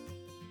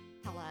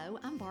 Hello,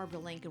 I'm Barbara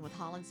Lincoln with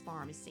Hollins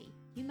Pharmacy.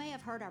 You may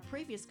have heard our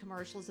previous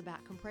commercials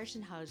about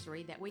compression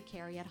hosiery that we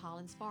carry at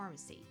Hollins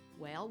Pharmacy.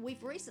 Well,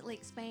 we've recently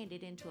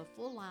expanded into a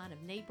full line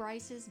of knee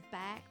braces,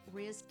 back,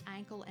 wrist,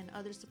 ankle, and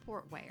other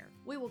support wear.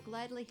 We will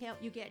gladly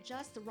help you get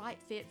just the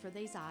right fit for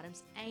these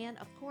items and,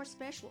 of course,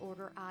 special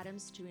order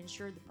items to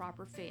ensure the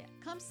proper fit.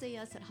 Come see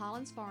us at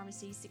Hollins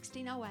Pharmacy,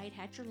 1608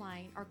 Hatcher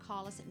Lane, or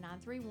call us at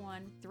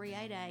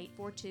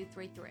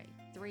 931-388-4233.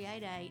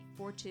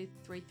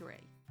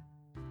 388-4233.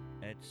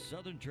 At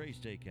Southern Tray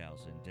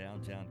Steakhouse in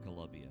downtown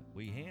Columbia,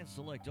 we hand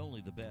select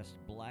only the best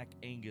Black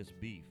Angus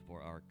beef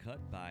for our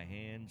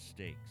cut-by-hand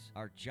steaks.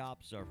 Our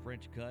chops are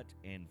French cut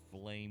and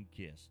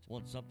flame-kissed.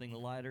 Want something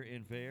lighter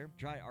and fair?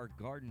 Try our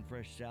garden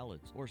fresh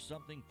salads or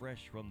something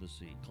fresh from the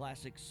sea.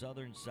 Classic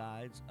Southern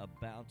sides, a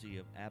bounty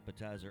of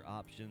appetizer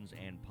options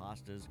and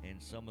pastas,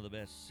 and some of the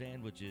best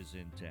sandwiches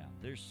in town.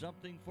 There's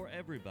something for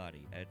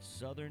everybody at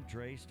Southern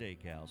Tray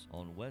Steakhouse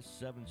on West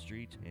 7th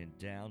Street in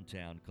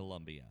downtown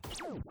Columbia.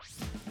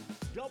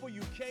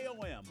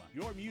 WKOM,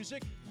 your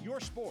music, your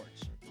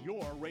sports,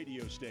 your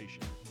radio station.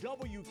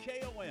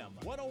 WKOM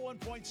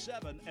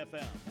 101.7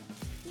 FM.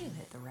 You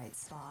hit the right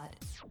spot.